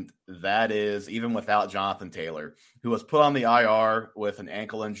 and that is even without Jonathan Taylor, who was put on the IR with an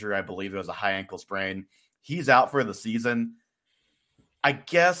ankle injury. I believe it was a high ankle sprain. He's out for the season. I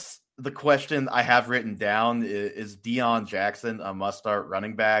guess the question I have written down is Deion Jackson a must-start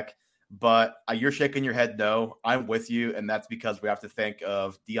running back? But you're shaking your head no. I'm with you, and that's because we have to think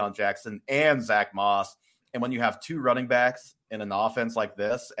of Deion Jackson and Zach Moss. And when you have two running backs in an offense like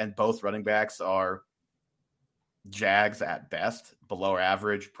this, and both running backs are Jags at best, below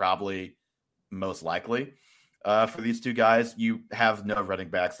average, probably most likely for these two guys, you have no running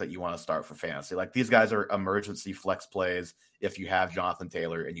backs that you want to start for fantasy. Like, these guys are emergency flex plays if you have Jonathan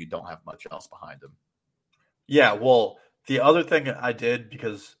Taylor and you don't have much else behind him. Yeah, well, the other thing I did,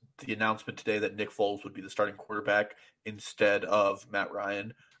 because the announcement today that Nick Foles would be the starting quarterback instead of Matt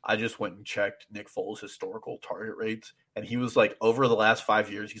Ryan, I just went and checked Nick Foles' historical target rates, and he was like, over the last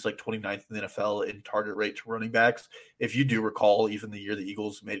 5 years, he's like 29th in the NFL in target rate to running backs. If you do recall, even the year the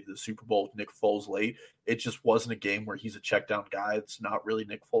Eagles made it to the Super Bowl with Nick Foles late, it just wasn't a game where he's a check down guy. It's not really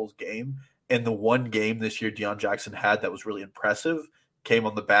Nick Foles' game. And the one game this year Deion Jackson had that was really impressive came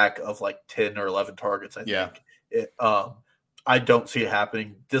on the back of like 10 or 11 targets, I think. I don't see it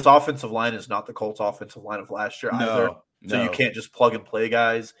happening. This offensive line is not the Colts offensive line of last year either. So you can't just plug and play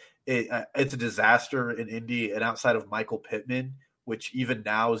guys. It's a disaster in Indy, and outside of Michael Pittman, which even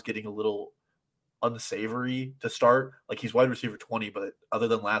now is getting a little unsavory to start. Like, he's wide receiver 20, but other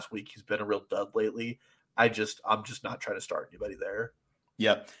than last week, he's been a real dud lately. I'm just not trying to start anybody there.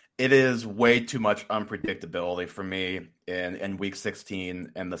 Yep. It is way too much unpredictability for me in week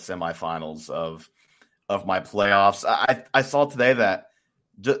 16 and the semifinals of my playoffs. I saw today that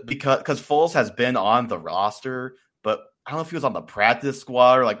just because Foles has been on the roster, but I don't know if he was on the practice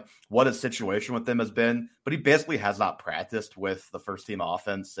squad or like what his situation with them has been, but he basically has not practiced with the first team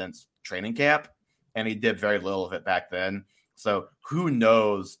offense since training camp, and he did very little of it back then. So who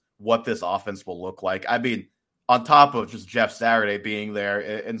knows what this offense will look like? I mean, on top of just Jeff Saturday being there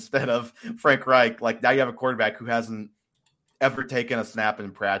instead of Frank Reich, like, now you have a quarterback who hasn't ever taken a snap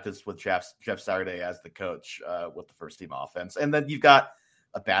in practice with Jeff Saturday as the coach with the first team offense. And then you've got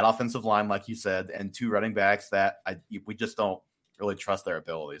a bad offensive line, like you said, and two running backs that we just don't really trust their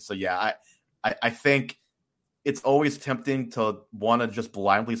abilities. So, yeah, I think it's always tempting to want to just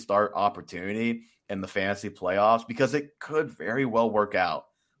blindly start opportunity in the fantasy playoffs because it could very well work out.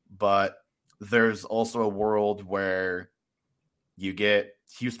 But there's also a world where you get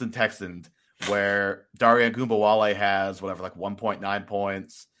Houston Texans, where Daria Gumbawale has whatever, like 1.9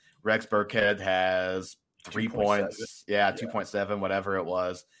 points. Rex Burkhead has 3 points. 2.7, whatever it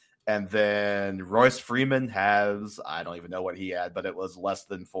was. And then Royce Freeman has, I don't even know what he had, but it was less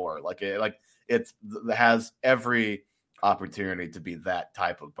than 4. It has every opportunity to be that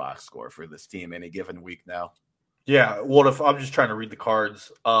type of box score for this team any given week now. Yeah, well, if I'm just trying to read the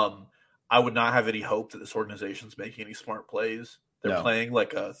cards, I would not have any hope that this organization's making any smart plays. They're playing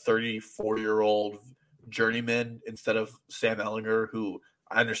like a 34-year-old journeyman instead of Sam Ehlinger, who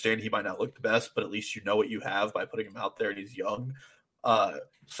I understand he might not look the best, but at least you know what you have by putting him out there, and he's young.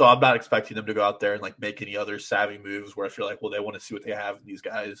 So I'm not expecting them to go out there and like make any other savvy moves where I feel like, well, they want to see what they have in these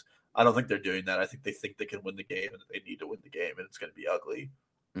guys. I don't think they're doing that. I think they can win the game, and they need to win the game, and it's going to be ugly.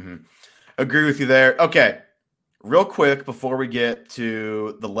 Mm-hmm. Agree with you there. Okay. Real quick, before we get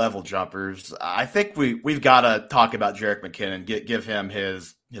to the level jumpers, I think we've got to talk about Jerick McKinnon. Give him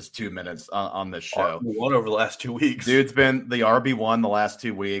his 2 minutes on this show. RB1 over the last 2 weeks. Dude's been the RB1 the last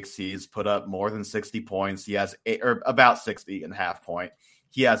 2 weeks. He's put up more than 60 points. He has about 60.5 points.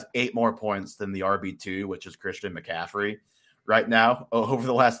 He has 8 more points than the RB2, which is Christian McCaffrey right now over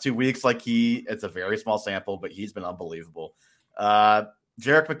the last 2 weeks. It's a very small sample, but he's been unbelievable.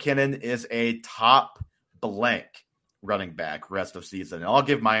 Jerick McKinnon is a top blank running back rest of season. And I'll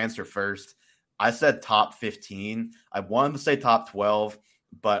give my answer first. I said top 15. I wanted to say top 12,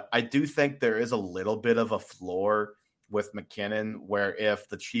 but I do think there is a little bit of a floor with McKinnon where if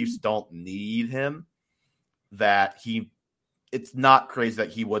the Chiefs don't need him, that it's not crazy that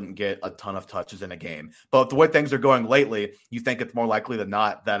he wouldn't get a ton of touches in a game. But the way things are going lately, you think it's more likely than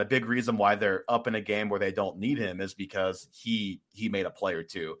not that a big reason why they're up in a game where they don't need him is because he made a play or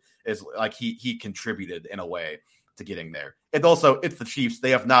two. Is like he contributed in a way. to getting there. And also, it's the Chiefs.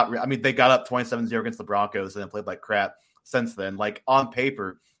 They have not. They got up 27-0 against the Broncos and then played like crap since then. Like on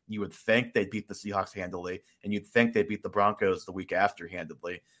paper, you would think they'd beat the Seahawks handily, and you'd think they'd beat the Broncos the week after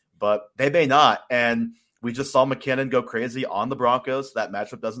handily, but they may not. And we just saw McKinnon go crazy on the Broncos. That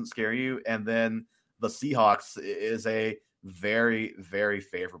matchup doesn't scare you. And then the Seahawks is a very, very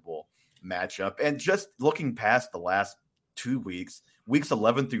favorable matchup. And just looking past the last 2 weeks, weeks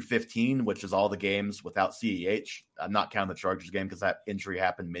 11 through 15, which is all the games without CEH, I'm not counting the Chargers game because that injury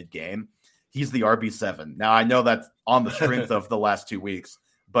happened mid-game, he's the RB7. Now, I know that's on the strength of the last 2 weeks,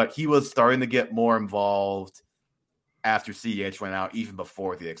 but he was starting to get more involved after CEH went out, even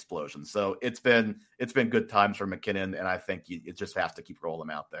before the explosion. So it's been good times for McKinnon, and I think you just have to keep rolling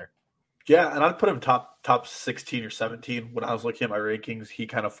him out there. Yeah, and I'd put him top 16 or 17. When I was looking at my rankings, he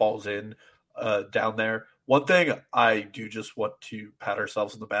kind of falls in down there. One thing I do just want to pat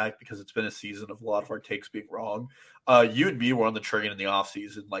ourselves on the back, because it's been a season of a lot of our takes being wrong. You and me were on the train in the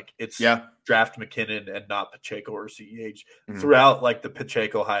offseason. Like, it's draft McKinnon and not Pacheco or CEH. Mm-hmm. Throughout like the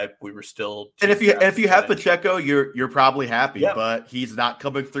Pacheco hype, we were still. And if you have Pacheco, you're probably happy, but he's not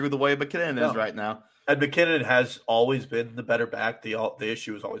coming through the way McKinnon is right now. And McKinnon has always been the better back. The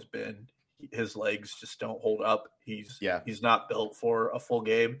issue has always been his legs just don't hold up. He's not built for a full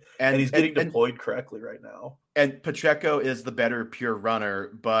game, and he's getting deployed correctly right now. And Pacheco is the better pure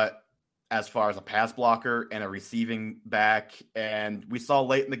runner, but as far as a pass blocker and a receiving back, and we saw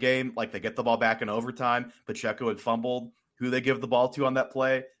late in the game, like they get the ball back in overtime, Pacheco had fumbled. Who they give the ball to on that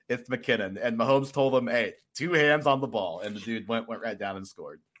play? It's McKinnon. And Mahomes told him, hey, 2 hands on the ball. And the dude went right down and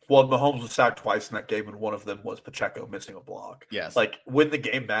scored. Well, Mahomes was sacked twice in that game, and one of them was Pacheco missing a block. Yes. Like, when the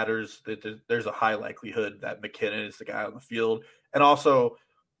game matters, there's a high likelihood that McKinnon is the guy on the field. And also,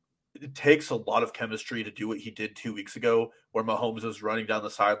 it takes a lot of chemistry to do what he did 2 weeks ago, where Mahomes is running down the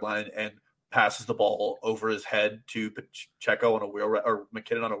sideline and passes the ball over his head to Pacheco on a wheel route, or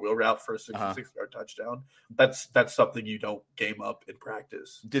McKinnon on a wheel route for a 66-yard touchdown. That's something you don't game up in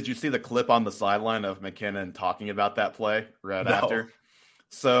practice. Did you see the clip on the sideline of McKinnon talking about that play after?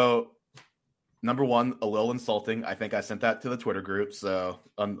 So, number one, a little insulting. I think I sent that to the Twitter group, so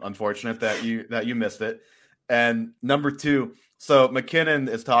unfortunate that you missed it. And number two, so McKinnon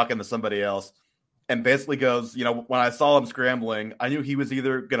is talking to somebody else and basically goes, when I saw him scrambling, I knew he was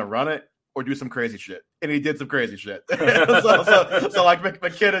either going to run it or do some crazy shit. And he did some crazy shit. so like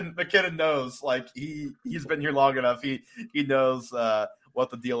McKinnon knows, like he's been here long enough. He knows what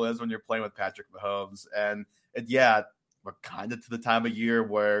the deal is when you're playing with Patrick Mahomes. And yeah, we're kind of to the time of year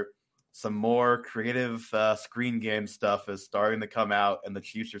where some more creative screen game stuff is starting to come out, and the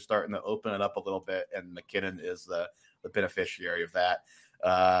Chiefs are starting to open it up a little bit, and McKinnon is the beneficiary of that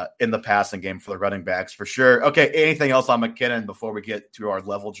in the passing game for the running backs for sure. Okay, anything else on McKinnon before we get to our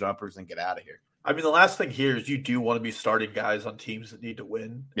level jumpers and get out of here? I mean, the last thing here is you do want to be starting guys on teams that need to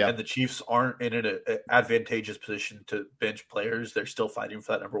win, and the Chiefs aren't in an advantageous position to bench players. They're still fighting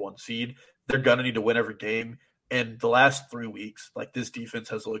for that number 1 seed. They're going to need to win every game. And the last 3 weeks, like, this defense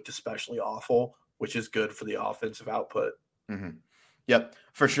has looked especially awful, which is good for the offensive output. Mm-hmm. Yep,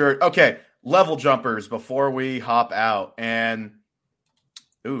 for sure. Okay, level jumpers before we hop out. And,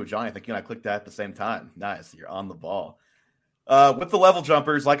 Johnny, I think you and I clicked that at the same time. Nice, you're on the ball. With the level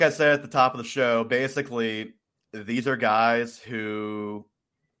jumpers, like I said at the top of the show, basically, these are guys who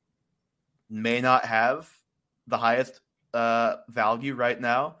may not have the highest value right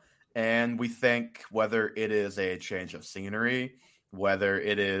now. And we think whether it is a change of scenery, whether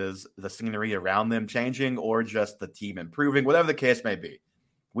it is the scenery around them changing, or just the team improving, whatever the case may be,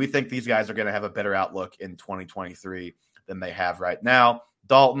 we think these guys are going to have a better outlook in 2023 than they have right now.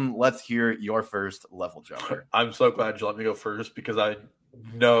 Dalton, let's hear your first level jumper. I'm so glad you let me go first, because I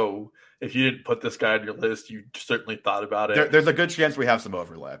know if you didn't put this guy on your list, you certainly thought about it. There's a good chance we have some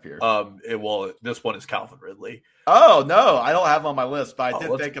overlap here. This one is Calvin Ridley. Oh, no, I don't have him on my list, but I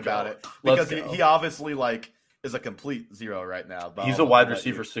did think about it, because he obviously is a complete zero right now. He's a wide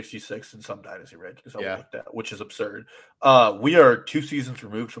receiver 66 in some dynasty rankings, like that, which is absurd. We are 2 seasons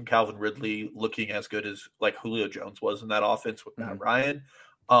removed from Calvin Ridley looking as good as like Julio Jones was in that offense with Matt Ryan.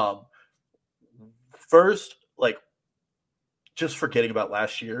 First, just forgetting about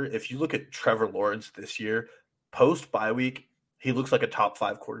last year, if you look at Trevor Lawrence this year, post bye week, he looks like a top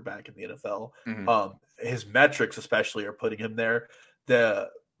 5 quarterback in the NFL. Mm-hmm. His metrics especially are putting him there. The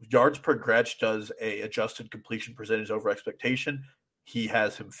yards per catch does a adjusted completion percentage over expectation. He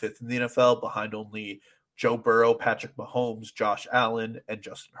has him 5th in the NFL, behind only Joe Burrow, Patrick Mahomes, Josh Allen, and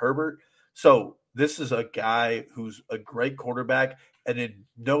Justin Herbert. So this is a guy who's a great quarterback. And in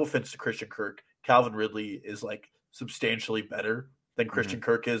no offense to Christian Kirk, Calvin Ridley is substantially better than Christian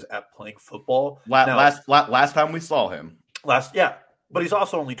Kirk is at playing football. Last time we saw him. But he's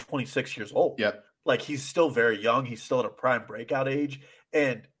also only 26 years old. Yep. Like, he's still very young. He's still at a prime breakout age.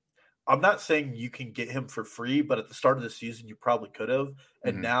 And I'm not saying you can get him for free, but at the start of the season, you probably could have.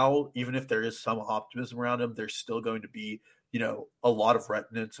 And now, even if there is some optimism around him, there's still going to be, a lot of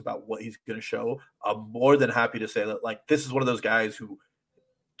reticence about what he's going to show. I'm more than happy to say that, like, this is one of those guys who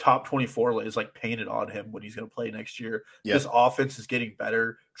top 24 is like painted on him when he's going to play next year. Yep. This offense is getting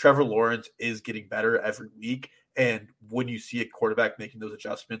better. Trevor Lawrence is getting better every week. And when you see a quarterback making those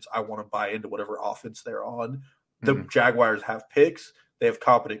adjustments, I want to buy into whatever offense they're on. The Jaguars have picks. They have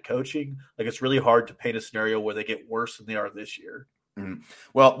competent coaching. Like, it's really hard to paint a scenario where they get worse than they are this year.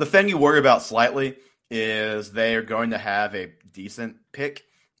 Well, the thing you worry about slightly is they are going to have a decent pick.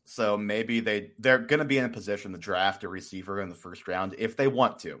 So maybe they're going to be in a position to draft a receiver in the first round if they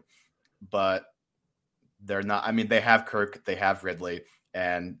want to. But they're not. I mean, they have Kirk, they have Ridley,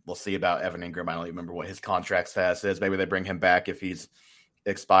 and we'll see about Evan Ingram. I don't even remember what his contract status is. Maybe they bring him back if he's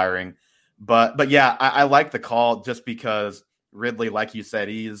expiring. But yeah, I like the call just because Ridley, like you said,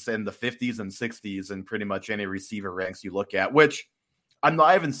 he's in the 50s and 60s in pretty much any receiver ranks you look at, which I'm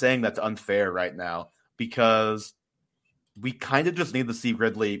not even saying that's unfair right now because we kind of just need to see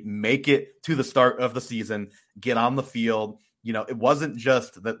Ridley make it to the start of the season, get on the field. It wasn't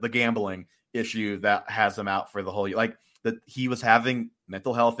just the gambling issue that has him out for the whole year. Like, that he was having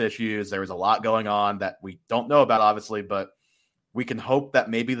mental health issues. There was a lot going on that we don't know about, obviously, but we can hope that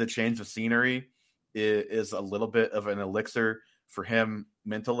maybe the change of scenery is a little bit of an elixir for him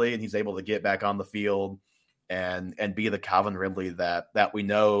mentally, and he's able to get back on the field and be the Calvin Ridley that we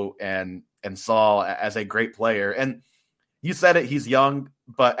know and saw as a great player. And you said it, he's young,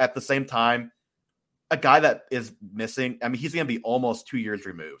 but at the same time, a guy that is missing, I mean, he's going to be almost 2 years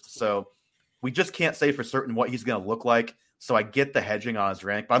removed. So we just can't say for certain what he's going to look like. So I get the hedging on his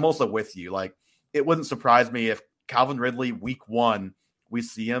rank, but I'm also with you. Like, it wouldn't surprise me if Calvin Ridley, week 1, we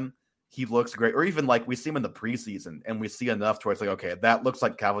see him, he looks great. Or even like we see him in the preseason and we see enough to where it's like, okay, that looks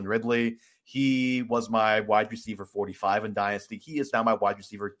like Calvin Ridley. He was my wide receiver 45 in Dynasty. He is now my wide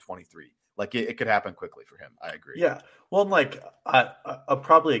receiver 23. Like, it could happen quickly for him. I agree. Yeah. Well, like,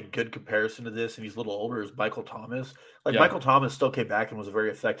 probably a good comparison to this, and he's a little older, is Michael Thomas. Like, Michael Thomas still came back and was a very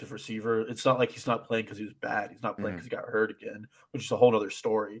effective receiver. It's not like he's not playing because he was bad. He's not playing because he got hurt again, which is a whole other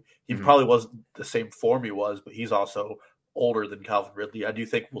story. He probably wasn't the same form he was, but he's also older than Calvin Ridley. I do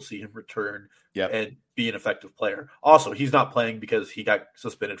think we'll see him return and be an effective player. Also, he's not playing because he got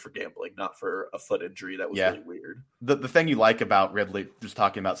suspended for gambling, not for a foot injury. That was really weird. The thing you like about Ridley, just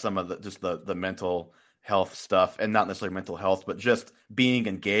talking about some of the mental health stuff, and not necessarily mental health, but just being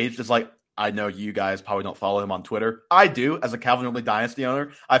engaged, is like, I know you guys probably don't follow him on Twitter. I do. As a Calvin Ridley Dynasty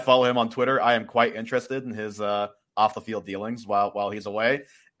owner, I follow him on Twitter. I am quite interested in his off the field dealings while he's away.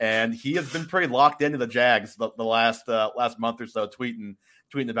 And he has been pretty locked into the Jags the last month or so,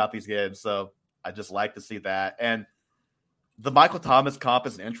 tweeting about these games. So I just like to see that. And the Michael Thomas comp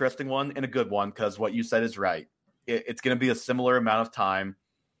is an interesting one and a good one because what you said is right. It's going to be a similar amount of time.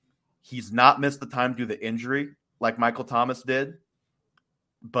 He's not missed the time due to injury like Michael Thomas did.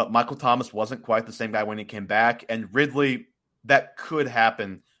 But Michael Thomas wasn't quite the same guy when he came back. And Ridley, that could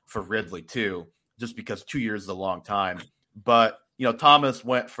happen for Ridley too, just because 2 years is a long time. But Thomas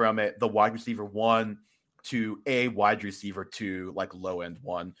went from the wide receiver 1 to a wide receiver 2, like low end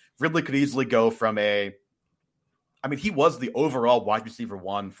 1. Ridley could easily go from he was the overall wide receiver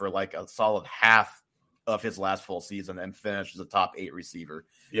 1 for like a solid half of his last full season and finished as a top 8 receiver.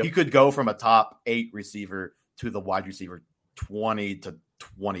 Yep. He could go from a top 8 receiver to the wide receiver 20 to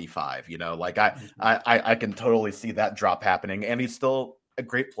 25. I can totally see that drop happening, and he's still a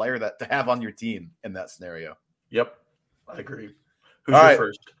great player to have on your team in that scenario. Yep, I agree. Who's your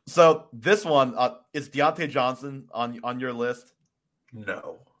first? So this one is Deontay Johnson on your list?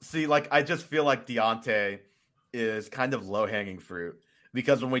 No. See, I just feel like Deontay is kind of low-hanging fruit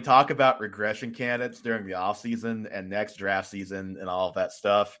because when we talk about regression candidates during the offseason and next draft season and all of that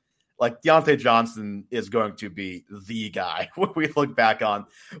stuff, Deontay Johnson is going to be the guy when we look back on.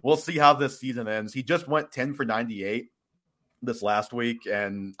 We'll see how this season ends. He just went 10 for 98 this last week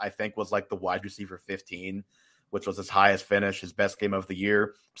and I think was the wide receiver 15, which was his highest finish, his best game of the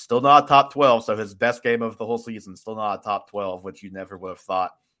year. Still not a top 12, so his best game of the whole season, still not a top 12, which you never would have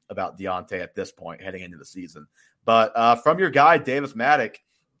thought about Deontay at this point heading into the season. But from your guy, Davis Maddock,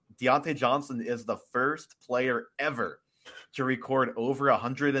 Deontay Johnson is the first player ever to record over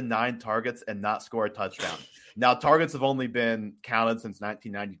 109 targets and not score a touchdown. Now, targets have only been counted since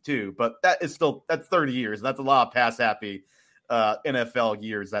 1992, but that's 30 years. That's a lot of pass-happy NFL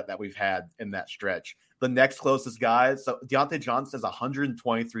years that we've had in that stretch. the next closest guys. So Deontay Johnson has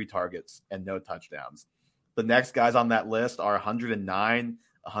 123 targets and no touchdowns. The next guys on that list are 109,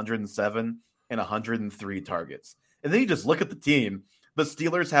 107, and 103 targets. And then you just look at the team. The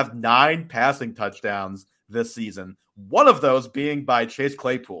Steelers have 9 passing touchdowns this season, one of those being by Chase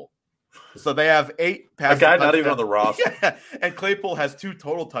Claypool. So they have 8 passing touchdowns. Not even on the roster. Yeah. And Claypool has 2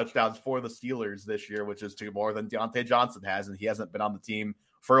 total touchdowns for the Steelers this year, which is 2 more than Deontay Johnson has, and he hasn't been on the team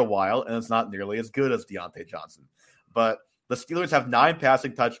for a while, and it's not nearly as good as Deontay Johnson. But the Steelers have 9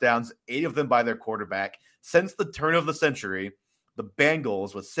 passing touchdowns, 8 of them by their quarterback. Since the turn of the century, the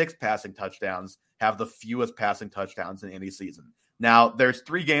Bengals, with 6 passing touchdowns, have the fewest passing touchdowns in any season. Now, there's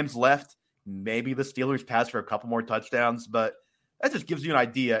 3 games left. Maybe the Steelers pass for a couple more touchdowns, but that just gives you an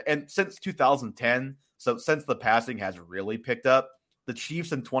idea. And since 2010, so since the passing has really picked up, the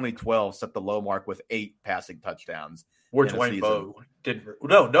Chiefs in 2012 set the low mark with 8 passing touchdowns. Where Dwayne Bowe didn't.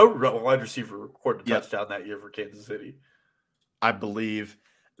 No wide receiver recorded a touchdown that year for Kansas City. I believe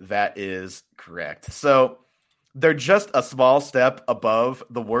that is correct. So they're just a small step above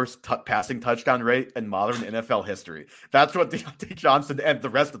the worst passing touchdown rate in modern NFL history. That's what Deontay Johnson and the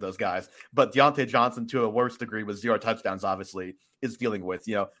rest of those guys, but Deontay Johnson to a worse degree with 0 touchdowns, obviously, is dealing with.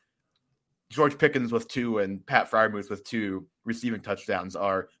 George Pickens with 2 and Pat Freiermuth with 2 receiving touchdowns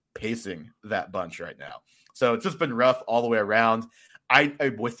are pacing that bunch right now. So it's just been rough all the way around. I'm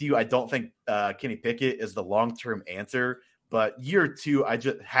with you. I don't think Kenny Pickett is the long-term answer, but year 2, I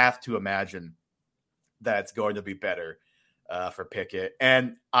just have to imagine that it's going to be better for Pickett.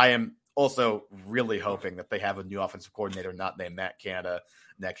 And I am also really hoping that they have a new offensive coordinator not named Matt Canada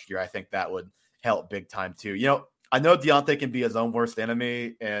next year. I think that would help big time too. I know Deontay can be his own worst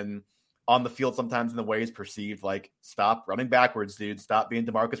enemy and on the field sometimes in the way he's perceived, like stop running backwards, dude. Stop being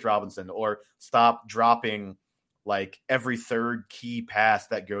DeMarcus Robinson, or stop dropping like every third key pass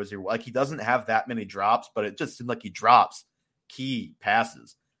that goes your way. Like he doesn't have that many drops, but it just seems like he drops key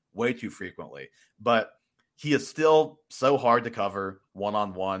passes way too frequently. But he is still so hard to cover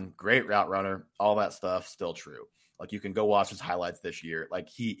one-on-one, great route runner, all that stuff, still true. Like you can go watch his highlights this year. Like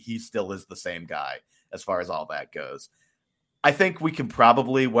he still is the same guy as far as all that goes. I think we can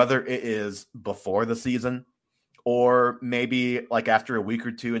probably, whether it is before the season or maybe like after a week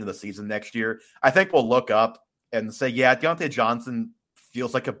or 2 into the season next year, I think we'll look up and say, yeah, Deontay Johnson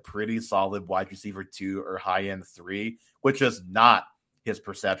feels like a pretty solid wide receiver 2 or high end 3, which is not his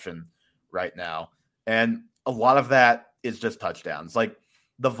perception right now. And a lot of that is just touchdowns. Like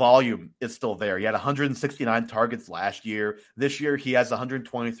the volume is still there. He had 169 targets last year. This year he has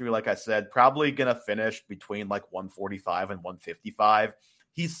 123, like I said, probably going to finish between like 145 and 155.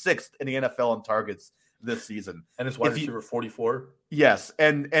 He's 6th in the NFL in targets this season. And his wide receiver 44? Yes.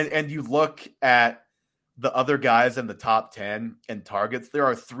 And you look at the other guys in the top 10 in targets, there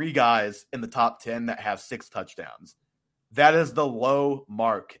are 3 guys in the top 10 that have 6 touchdowns. That is the low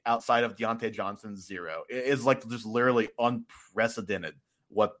mark outside of Deontay Johnson's 0. It is like just literally unprecedented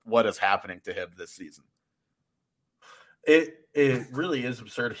what is happening to him this season. It really is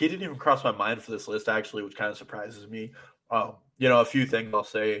absurd. He didn't even cross my mind for this list, actually, which kind of surprises me. A few things I'll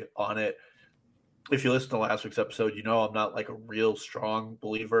say on it. If you listen to last week's episode, I'm not like a real strong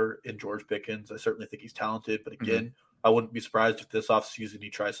believer in George Pickens. I certainly think he's talented, but again, I wouldn't be surprised if this offseason he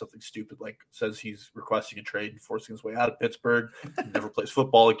tries something stupid, like says he's requesting a trade and forcing his way out of Pittsburgh, never plays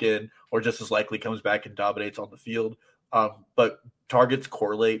football again, or just as likely comes back and dominates on the field. But targets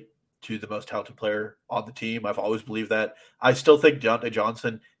correlate to the most talented player on the team. I've always believed that. I still think Deontay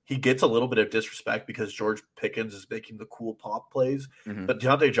Johnson, he gets a little bit of disrespect because George Pickens is making the cool pop plays, but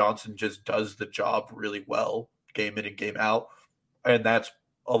Deontay Johnson just does the job really well, game in and game out. And that's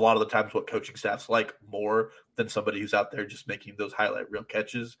a lot of the times what coaching staffs like more than somebody who's out there just making those highlight reel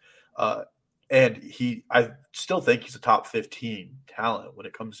catches. And I still think he's a top 15 talent when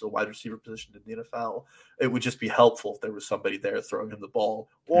it comes to the wide receiver position in the NFL. It would just be helpful if there was somebody there throwing him the ball,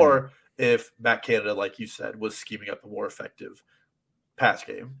 or if Matt Canada, like you said, was scheming up a more effective pass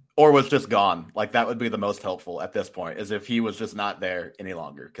game. Or was just gone. Like that would be the most helpful at this point, is if he was just not there any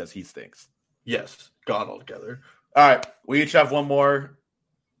longer because he stinks. Yes, gone altogether. All right, we each have one more.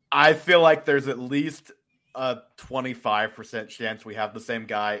 I feel like there's at least a 25% chance we have the same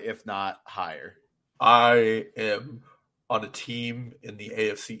guy, if not higher. I am on a team in the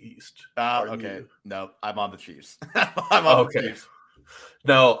AFC East. Okay. You? No, I'm on the Chiefs. I'm on the Chiefs.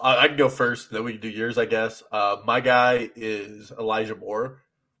 No, I can go first, then we can do yours, I guess. My guy is Elijah Moore.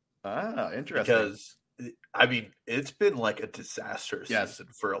 Interesting. Because, it's been like a disaster season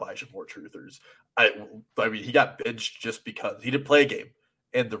for Elijah Moore truthers. He got benched just because he didn't play a game.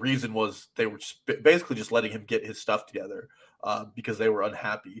 And the reason was they were basically just letting him get his stuff together because they were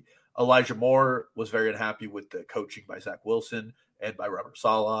unhappy. Elijah Moore was very unhappy with the coaching by Zach Wilson and by Robert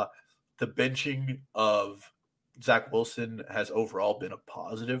Saleh. The benching of Zach Wilson has overall been a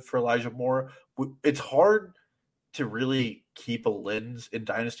positive for Elijah Moore. It's hard to really keep a lens in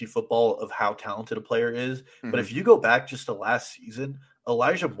dynasty football of how talented a player is. Mm-hmm. But if you go back just to last season,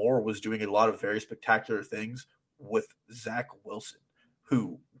 Elijah Moore was doing a lot of very spectacular things with Zach Wilson,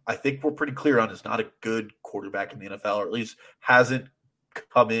 who I think we're pretty clear on is not a good quarterback in the NFL, or at least hasn't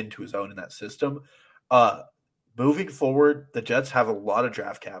come into his own in that system. Moving forward, the Jets have a lot of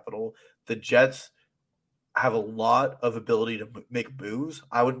draft capital. The Jets have a lot of ability to make moves.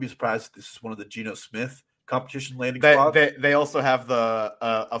 I wouldn't be surprised if this is one of the Geno Smith competition landing spots. They also have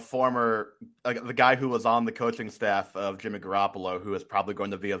a former the guy who was on the coaching staff of Jimmy Garoppolo, who is probably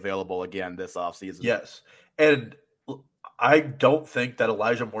going to be available again this offseason. Yes, and I don't think that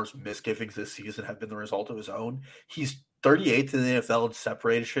Elijah Moore's misgivings this season have been the result of his own. He's 38th in the NFL in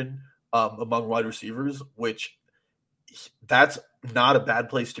separation among wide receivers, which that's not a bad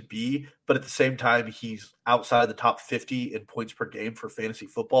place to be. But at the same time, he's outside the top 50 in points per game for fantasy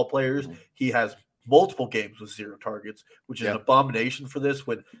football players. Mm-hmm. He has multiple games with 0 targets, which is an abomination for this.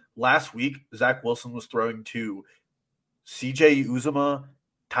 When last week, Zach Wilson was throwing to CJ Uzomah,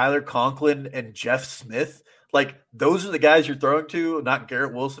 Tyler Conklin, and Jeff Smith. Like, those are the guys you're throwing to, not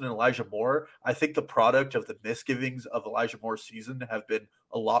Garrett Wilson and Elijah Moore. I think the product of the misgivings of Elijah Moore's season have been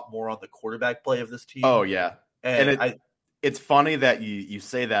a lot more on the quarterback play of this team. Oh, yeah. And it's funny that you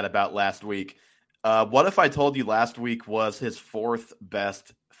say that about last week. What if I told you last week was his 4th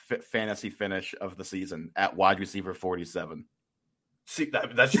best fantasy finish of the season at wide receiver 47? See,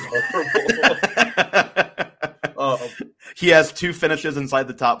 that's just horrible. He has 2 finishes inside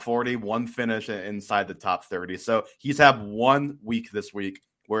the top 40, 1 finish inside the top 30. So he's had 1 week this week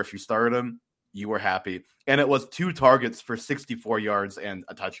where if you started him, you were happy. And it was 2 targets for 64 yards and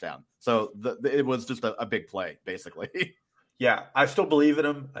a touchdown. So it was just a big play, basically. Yeah, I still believe in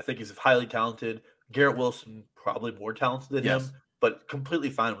him. I think he's highly talented. Garrett Wilson, probably more talented than him, but completely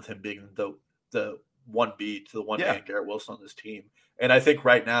fine with him being the 1B to the 1A Garrett Wilson on this team. And I think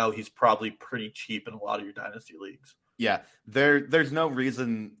right now he's probably pretty cheap in a lot of your dynasty leagues. Yeah, there's no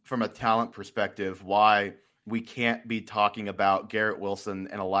reason from a talent perspective why we can't be talking about Garrett Wilson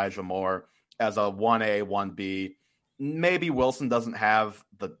and Elijah Moore as a 1A, 1B. Maybe Wilson doesn't have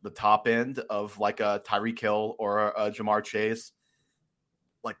the top end of like a Tyreek Hill or a Jamar Chase,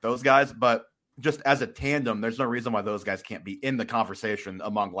 like those guys, but just as a tandem, there's no reason why those guys can't be in the conversation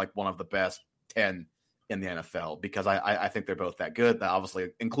among like one of the best 10 in the NFL, because I think they're both that good. That obviously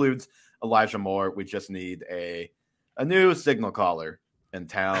includes Elijah Moore. We just need a new signal caller in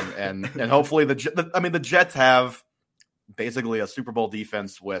town, and hopefully the Jets have basically a Super Bowl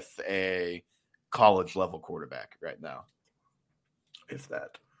defense with a college level quarterback right now, if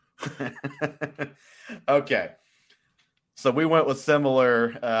that. Okay, so we went with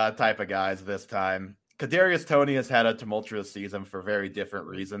similar type of guys this time. Kadarius Toney has had a tumultuous season for very different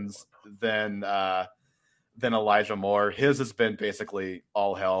reasons than Elijah Moore. His has been basically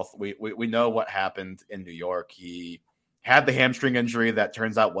all health. We know what happened in New York. He had the hamstring injury that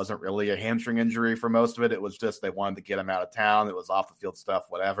turns out wasn't really a hamstring injury for most of it. It was just they wanted to get him out of town. It was off the field stuff,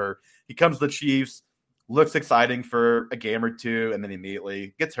 whatever. He comes to the Chiefs, looks exciting for a game or two, and then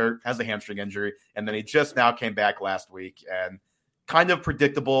immediately gets hurt, has a hamstring injury, and then he just now came back last week. And kind of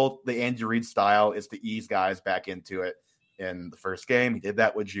predictable, the Andy Reid style is to ease guys back into it in the first game. He did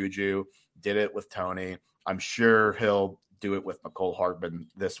that with Juju, did it with Toney. I'm sure he'll do it with Mecole Hardman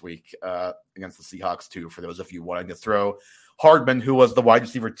this week against the Seahawks too, for those of you wanting to throw Hardman, who was the wide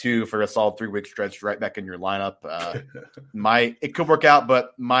receiver 2 for a solid 3-week stretch, right back in your lineup. It could work out,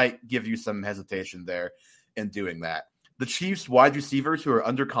 but might give you some hesitation there in doing that. The Chiefs wide receivers who are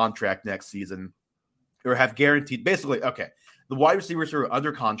under contract next season or have guaranteed, basically, okay, the wide receivers who are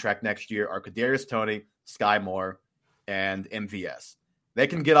under contract next year are Kadarius Toney, Sky Moore, and MVS. They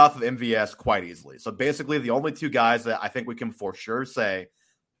can get off of MVS quite easily. So basically the only 2 guys that I think we can for sure say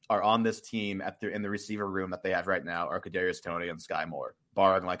are on this team in the receiver room that they have right now are Kadarius Toney and Sky Moore,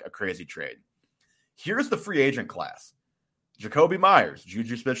 barring like a crazy trade. Here's the free agent class. Jacoby Myers,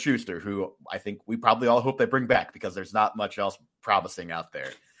 Juju Smith-Schuster, who I think we probably all hope they bring back because there's not much else promising out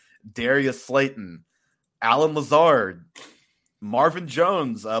there. Darius Slayton, Alan Lazard, Marvin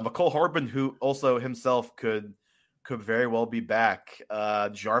Jones, Mecole Hardman, who also himself could very well be back.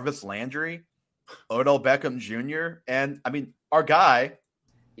 Jarvis Landry, Odell Beckham Jr. And I mean, our guy.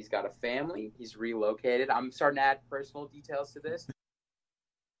 He's got a family. He's relocated. I'm starting to add personal details to this.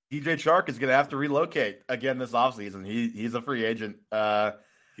 DJ Chark is going to have to relocate again this offseason. He's a free agent.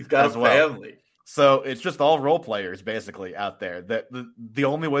 He's got a family. So it's just all role players basically out there. The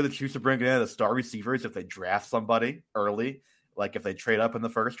only way the Chiefs are bringing in a star receiver is if they draft somebody early, like if they trade up in the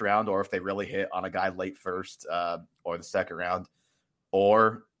first round, or if they really hit on a guy late first or the second round,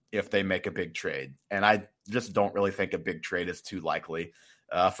 or if they make a big trade. And I just don't really think a big trade is too likely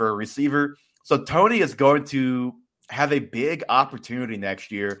for a receiver. So Toney is going to have a big opportunity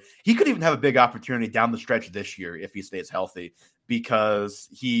next year. He could even have a big opportunity down the stretch this year if he stays healthy, because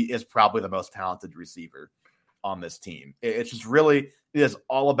he is probably the most talented receiver on this team. It's just really, it is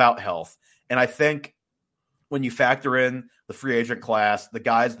all about health. And I think when you factor in the free agent class, the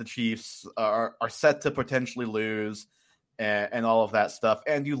guys the Chiefs are set to potentially lose and all of that stuff,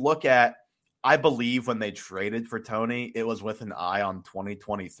 and you look at, I believe when they traded for Toney, it was with an eye on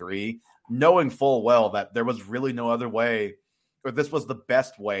 2023, knowing full well that there was really no other way, or this was the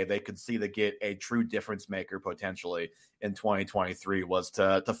best way they could see to get a true difference maker potentially in 2023, was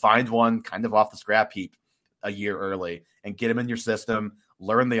to find one kind of off the scrap heap a year early and get him in your system,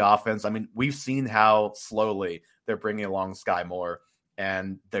 learn the offense. I mean, we've seen how slowly they're bringing along Sky Moore,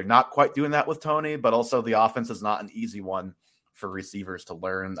 and they're not quite doing that with Toney, but also the offense is not an easy one for receivers to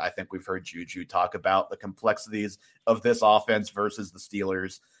learn. I think we've heard Juju talk about the complexities of this offense versus the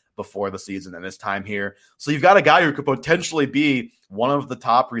Steelers before the season and his time here. So you've got a guy who could potentially be one of the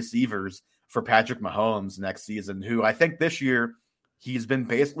top receivers for Patrick Mahomes next season, who I think this year he's been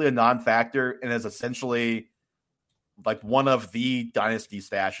basically a non-factor and is essentially like one of the dynasty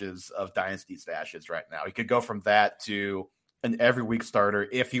stashes of dynasty stashes right now. He could go from that to an every week starter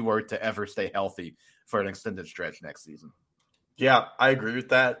if he were to ever stay healthy for an extended stretch next season. Yeah, I agree with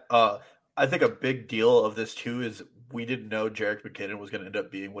that. I think a big deal of this too is we didn't know Jerick McKinnon was going to end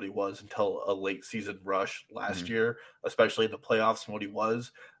up being what he was until a late season rush last year, especially in the playoffs and what he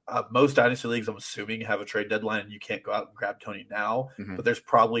was. Most dynasty leagues, I'm assuming, have a trade deadline and you can't go out and grab Toney now, but there's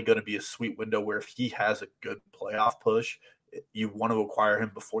probably going to be a sweet window where if he has a good playoff push, you want to acquire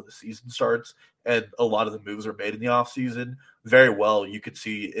him before the season starts, and a lot of the moves are made in the offseason. Very well, you could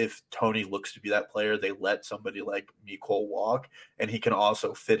see if Toney looks to be that player, they let somebody like Mecole walk, and he can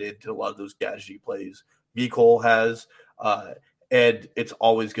also fit into a lot of those gadgety plays Mecole has. And it's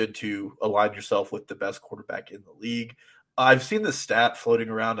always good to align yourself with the best quarterback in the league. I've seen the stat floating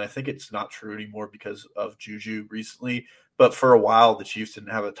around. I think it's not true anymore because of Juju recently, but for a while, the Chiefs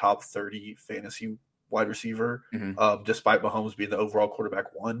didn't have a top 30 fantasy wide receiver, despite Mahomes being the overall quarterback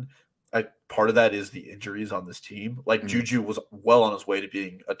one. Part of that is the injuries on this team. Like Juju was well on his way to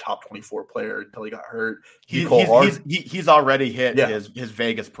being a top 24 player until he got hurt. He's already hit his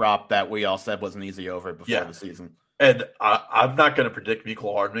Vegas prop that we all said was an easy over before the season. And I'm not going to predict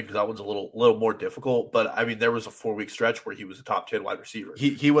Mecole Hardman because that one's a little more difficult. But, I mean, there was a 4-week stretch where he was a top 10 wide receiver.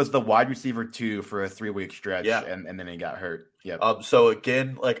 He was the wide receiver 2 for a 3-week stretch, and then he got hurt. Yeah. So,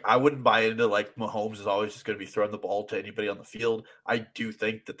 again, like I wouldn't buy into, like, Mahomes is always just going to be throwing the ball to anybody on the field. I do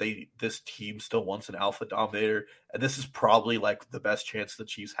think that this team still wants an alpha dominator. And this is probably, like, the best chance the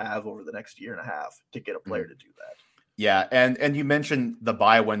Chiefs have over the next year and a half to get a player to do that. Yeah, and you mentioned the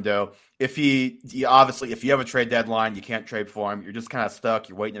buy window. If you have a trade deadline, you can't trade for him. You're just kind of stuck.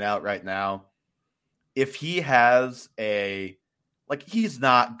 You're waiting it out right now. If he has he's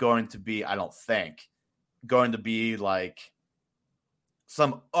not going to be, I don't think, going to be like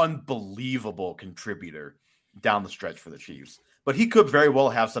some unbelievable contributor down the stretch for the Chiefs. But he could very well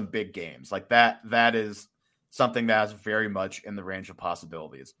have some big games. Like that is something that is very much in the range of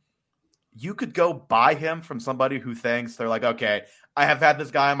possibilities. You could go buy him from somebody who thinks they're like, okay, I have had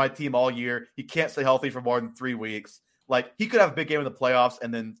this guy on my team all year. He can't stay healthy for more than 3 weeks. Like he could have a big game in the playoffs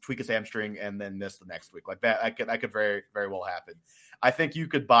and then tweak his hamstring and then miss the next week. Like that could very, very well happen. I think you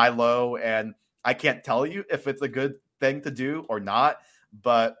could buy low, and I can't tell you if it's a good thing to do or not,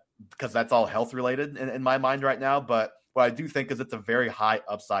 but because that's all health related in my mind right now. But what I do think is it's a very high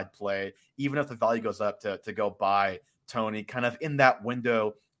upside play, even if the value goes up to go buy Toney kind of in that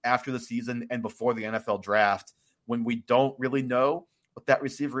window after the season and before the NFL draft, when we don't really know what that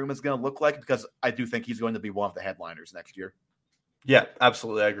receiver room is going to look like, because I do think he's going to be one of the headliners next year. Yeah,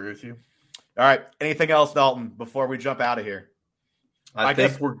 absolutely. I agree with you. All right. Anything else, Dalton, before we jump out of here? I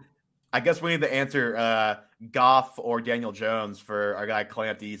guess we need to answer Goff or Daniel Jones for our guy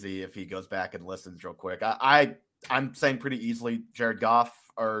Clant Easy if he goes back and listens real quick. I'm saying pretty easily Jared Goff.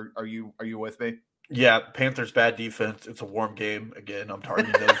 Are you with me? Yeah, Panthers bad defense. It's a warm game. Again, I'm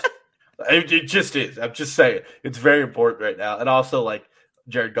targeting those. It just is. I'm just saying. It's very important right now. And also, like,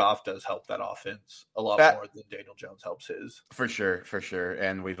 Jared Goff does help that offense a lot more than Daniel Jones helps his. For sure.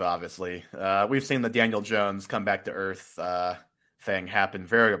 And we've obviously we've seen the Daniel Jones come back to earth thing happen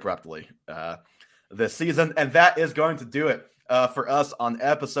very abruptly this season. And that is going to do it for us on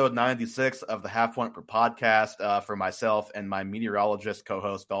episode 96 of the Half Point Per podcast, for myself and my meteorologist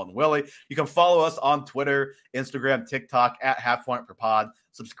co-host Dalton Willie. You can follow us on Twitter, Instagram, TikTok at Half Point Per Pod.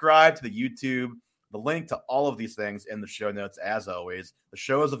 Subscribe to the YouTube. The link to all of these things in the show notes, as always. The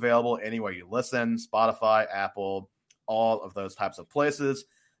show is available anywhere you listen, Spotify, Apple, all of those types of places.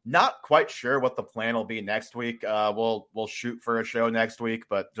 Not quite sure what the plan will be next week. We'll shoot for a show next week,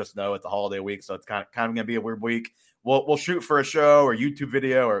 but just know it's a holiday week, so it's kind of going to be a weird week. We'll shoot for a show or YouTube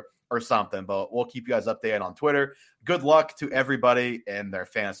video or something, but we'll keep you guys updated on Twitter. Good luck to everybody in their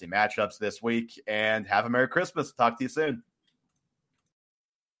fantasy matchups this week, and have a Merry Christmas. Talk to you soon.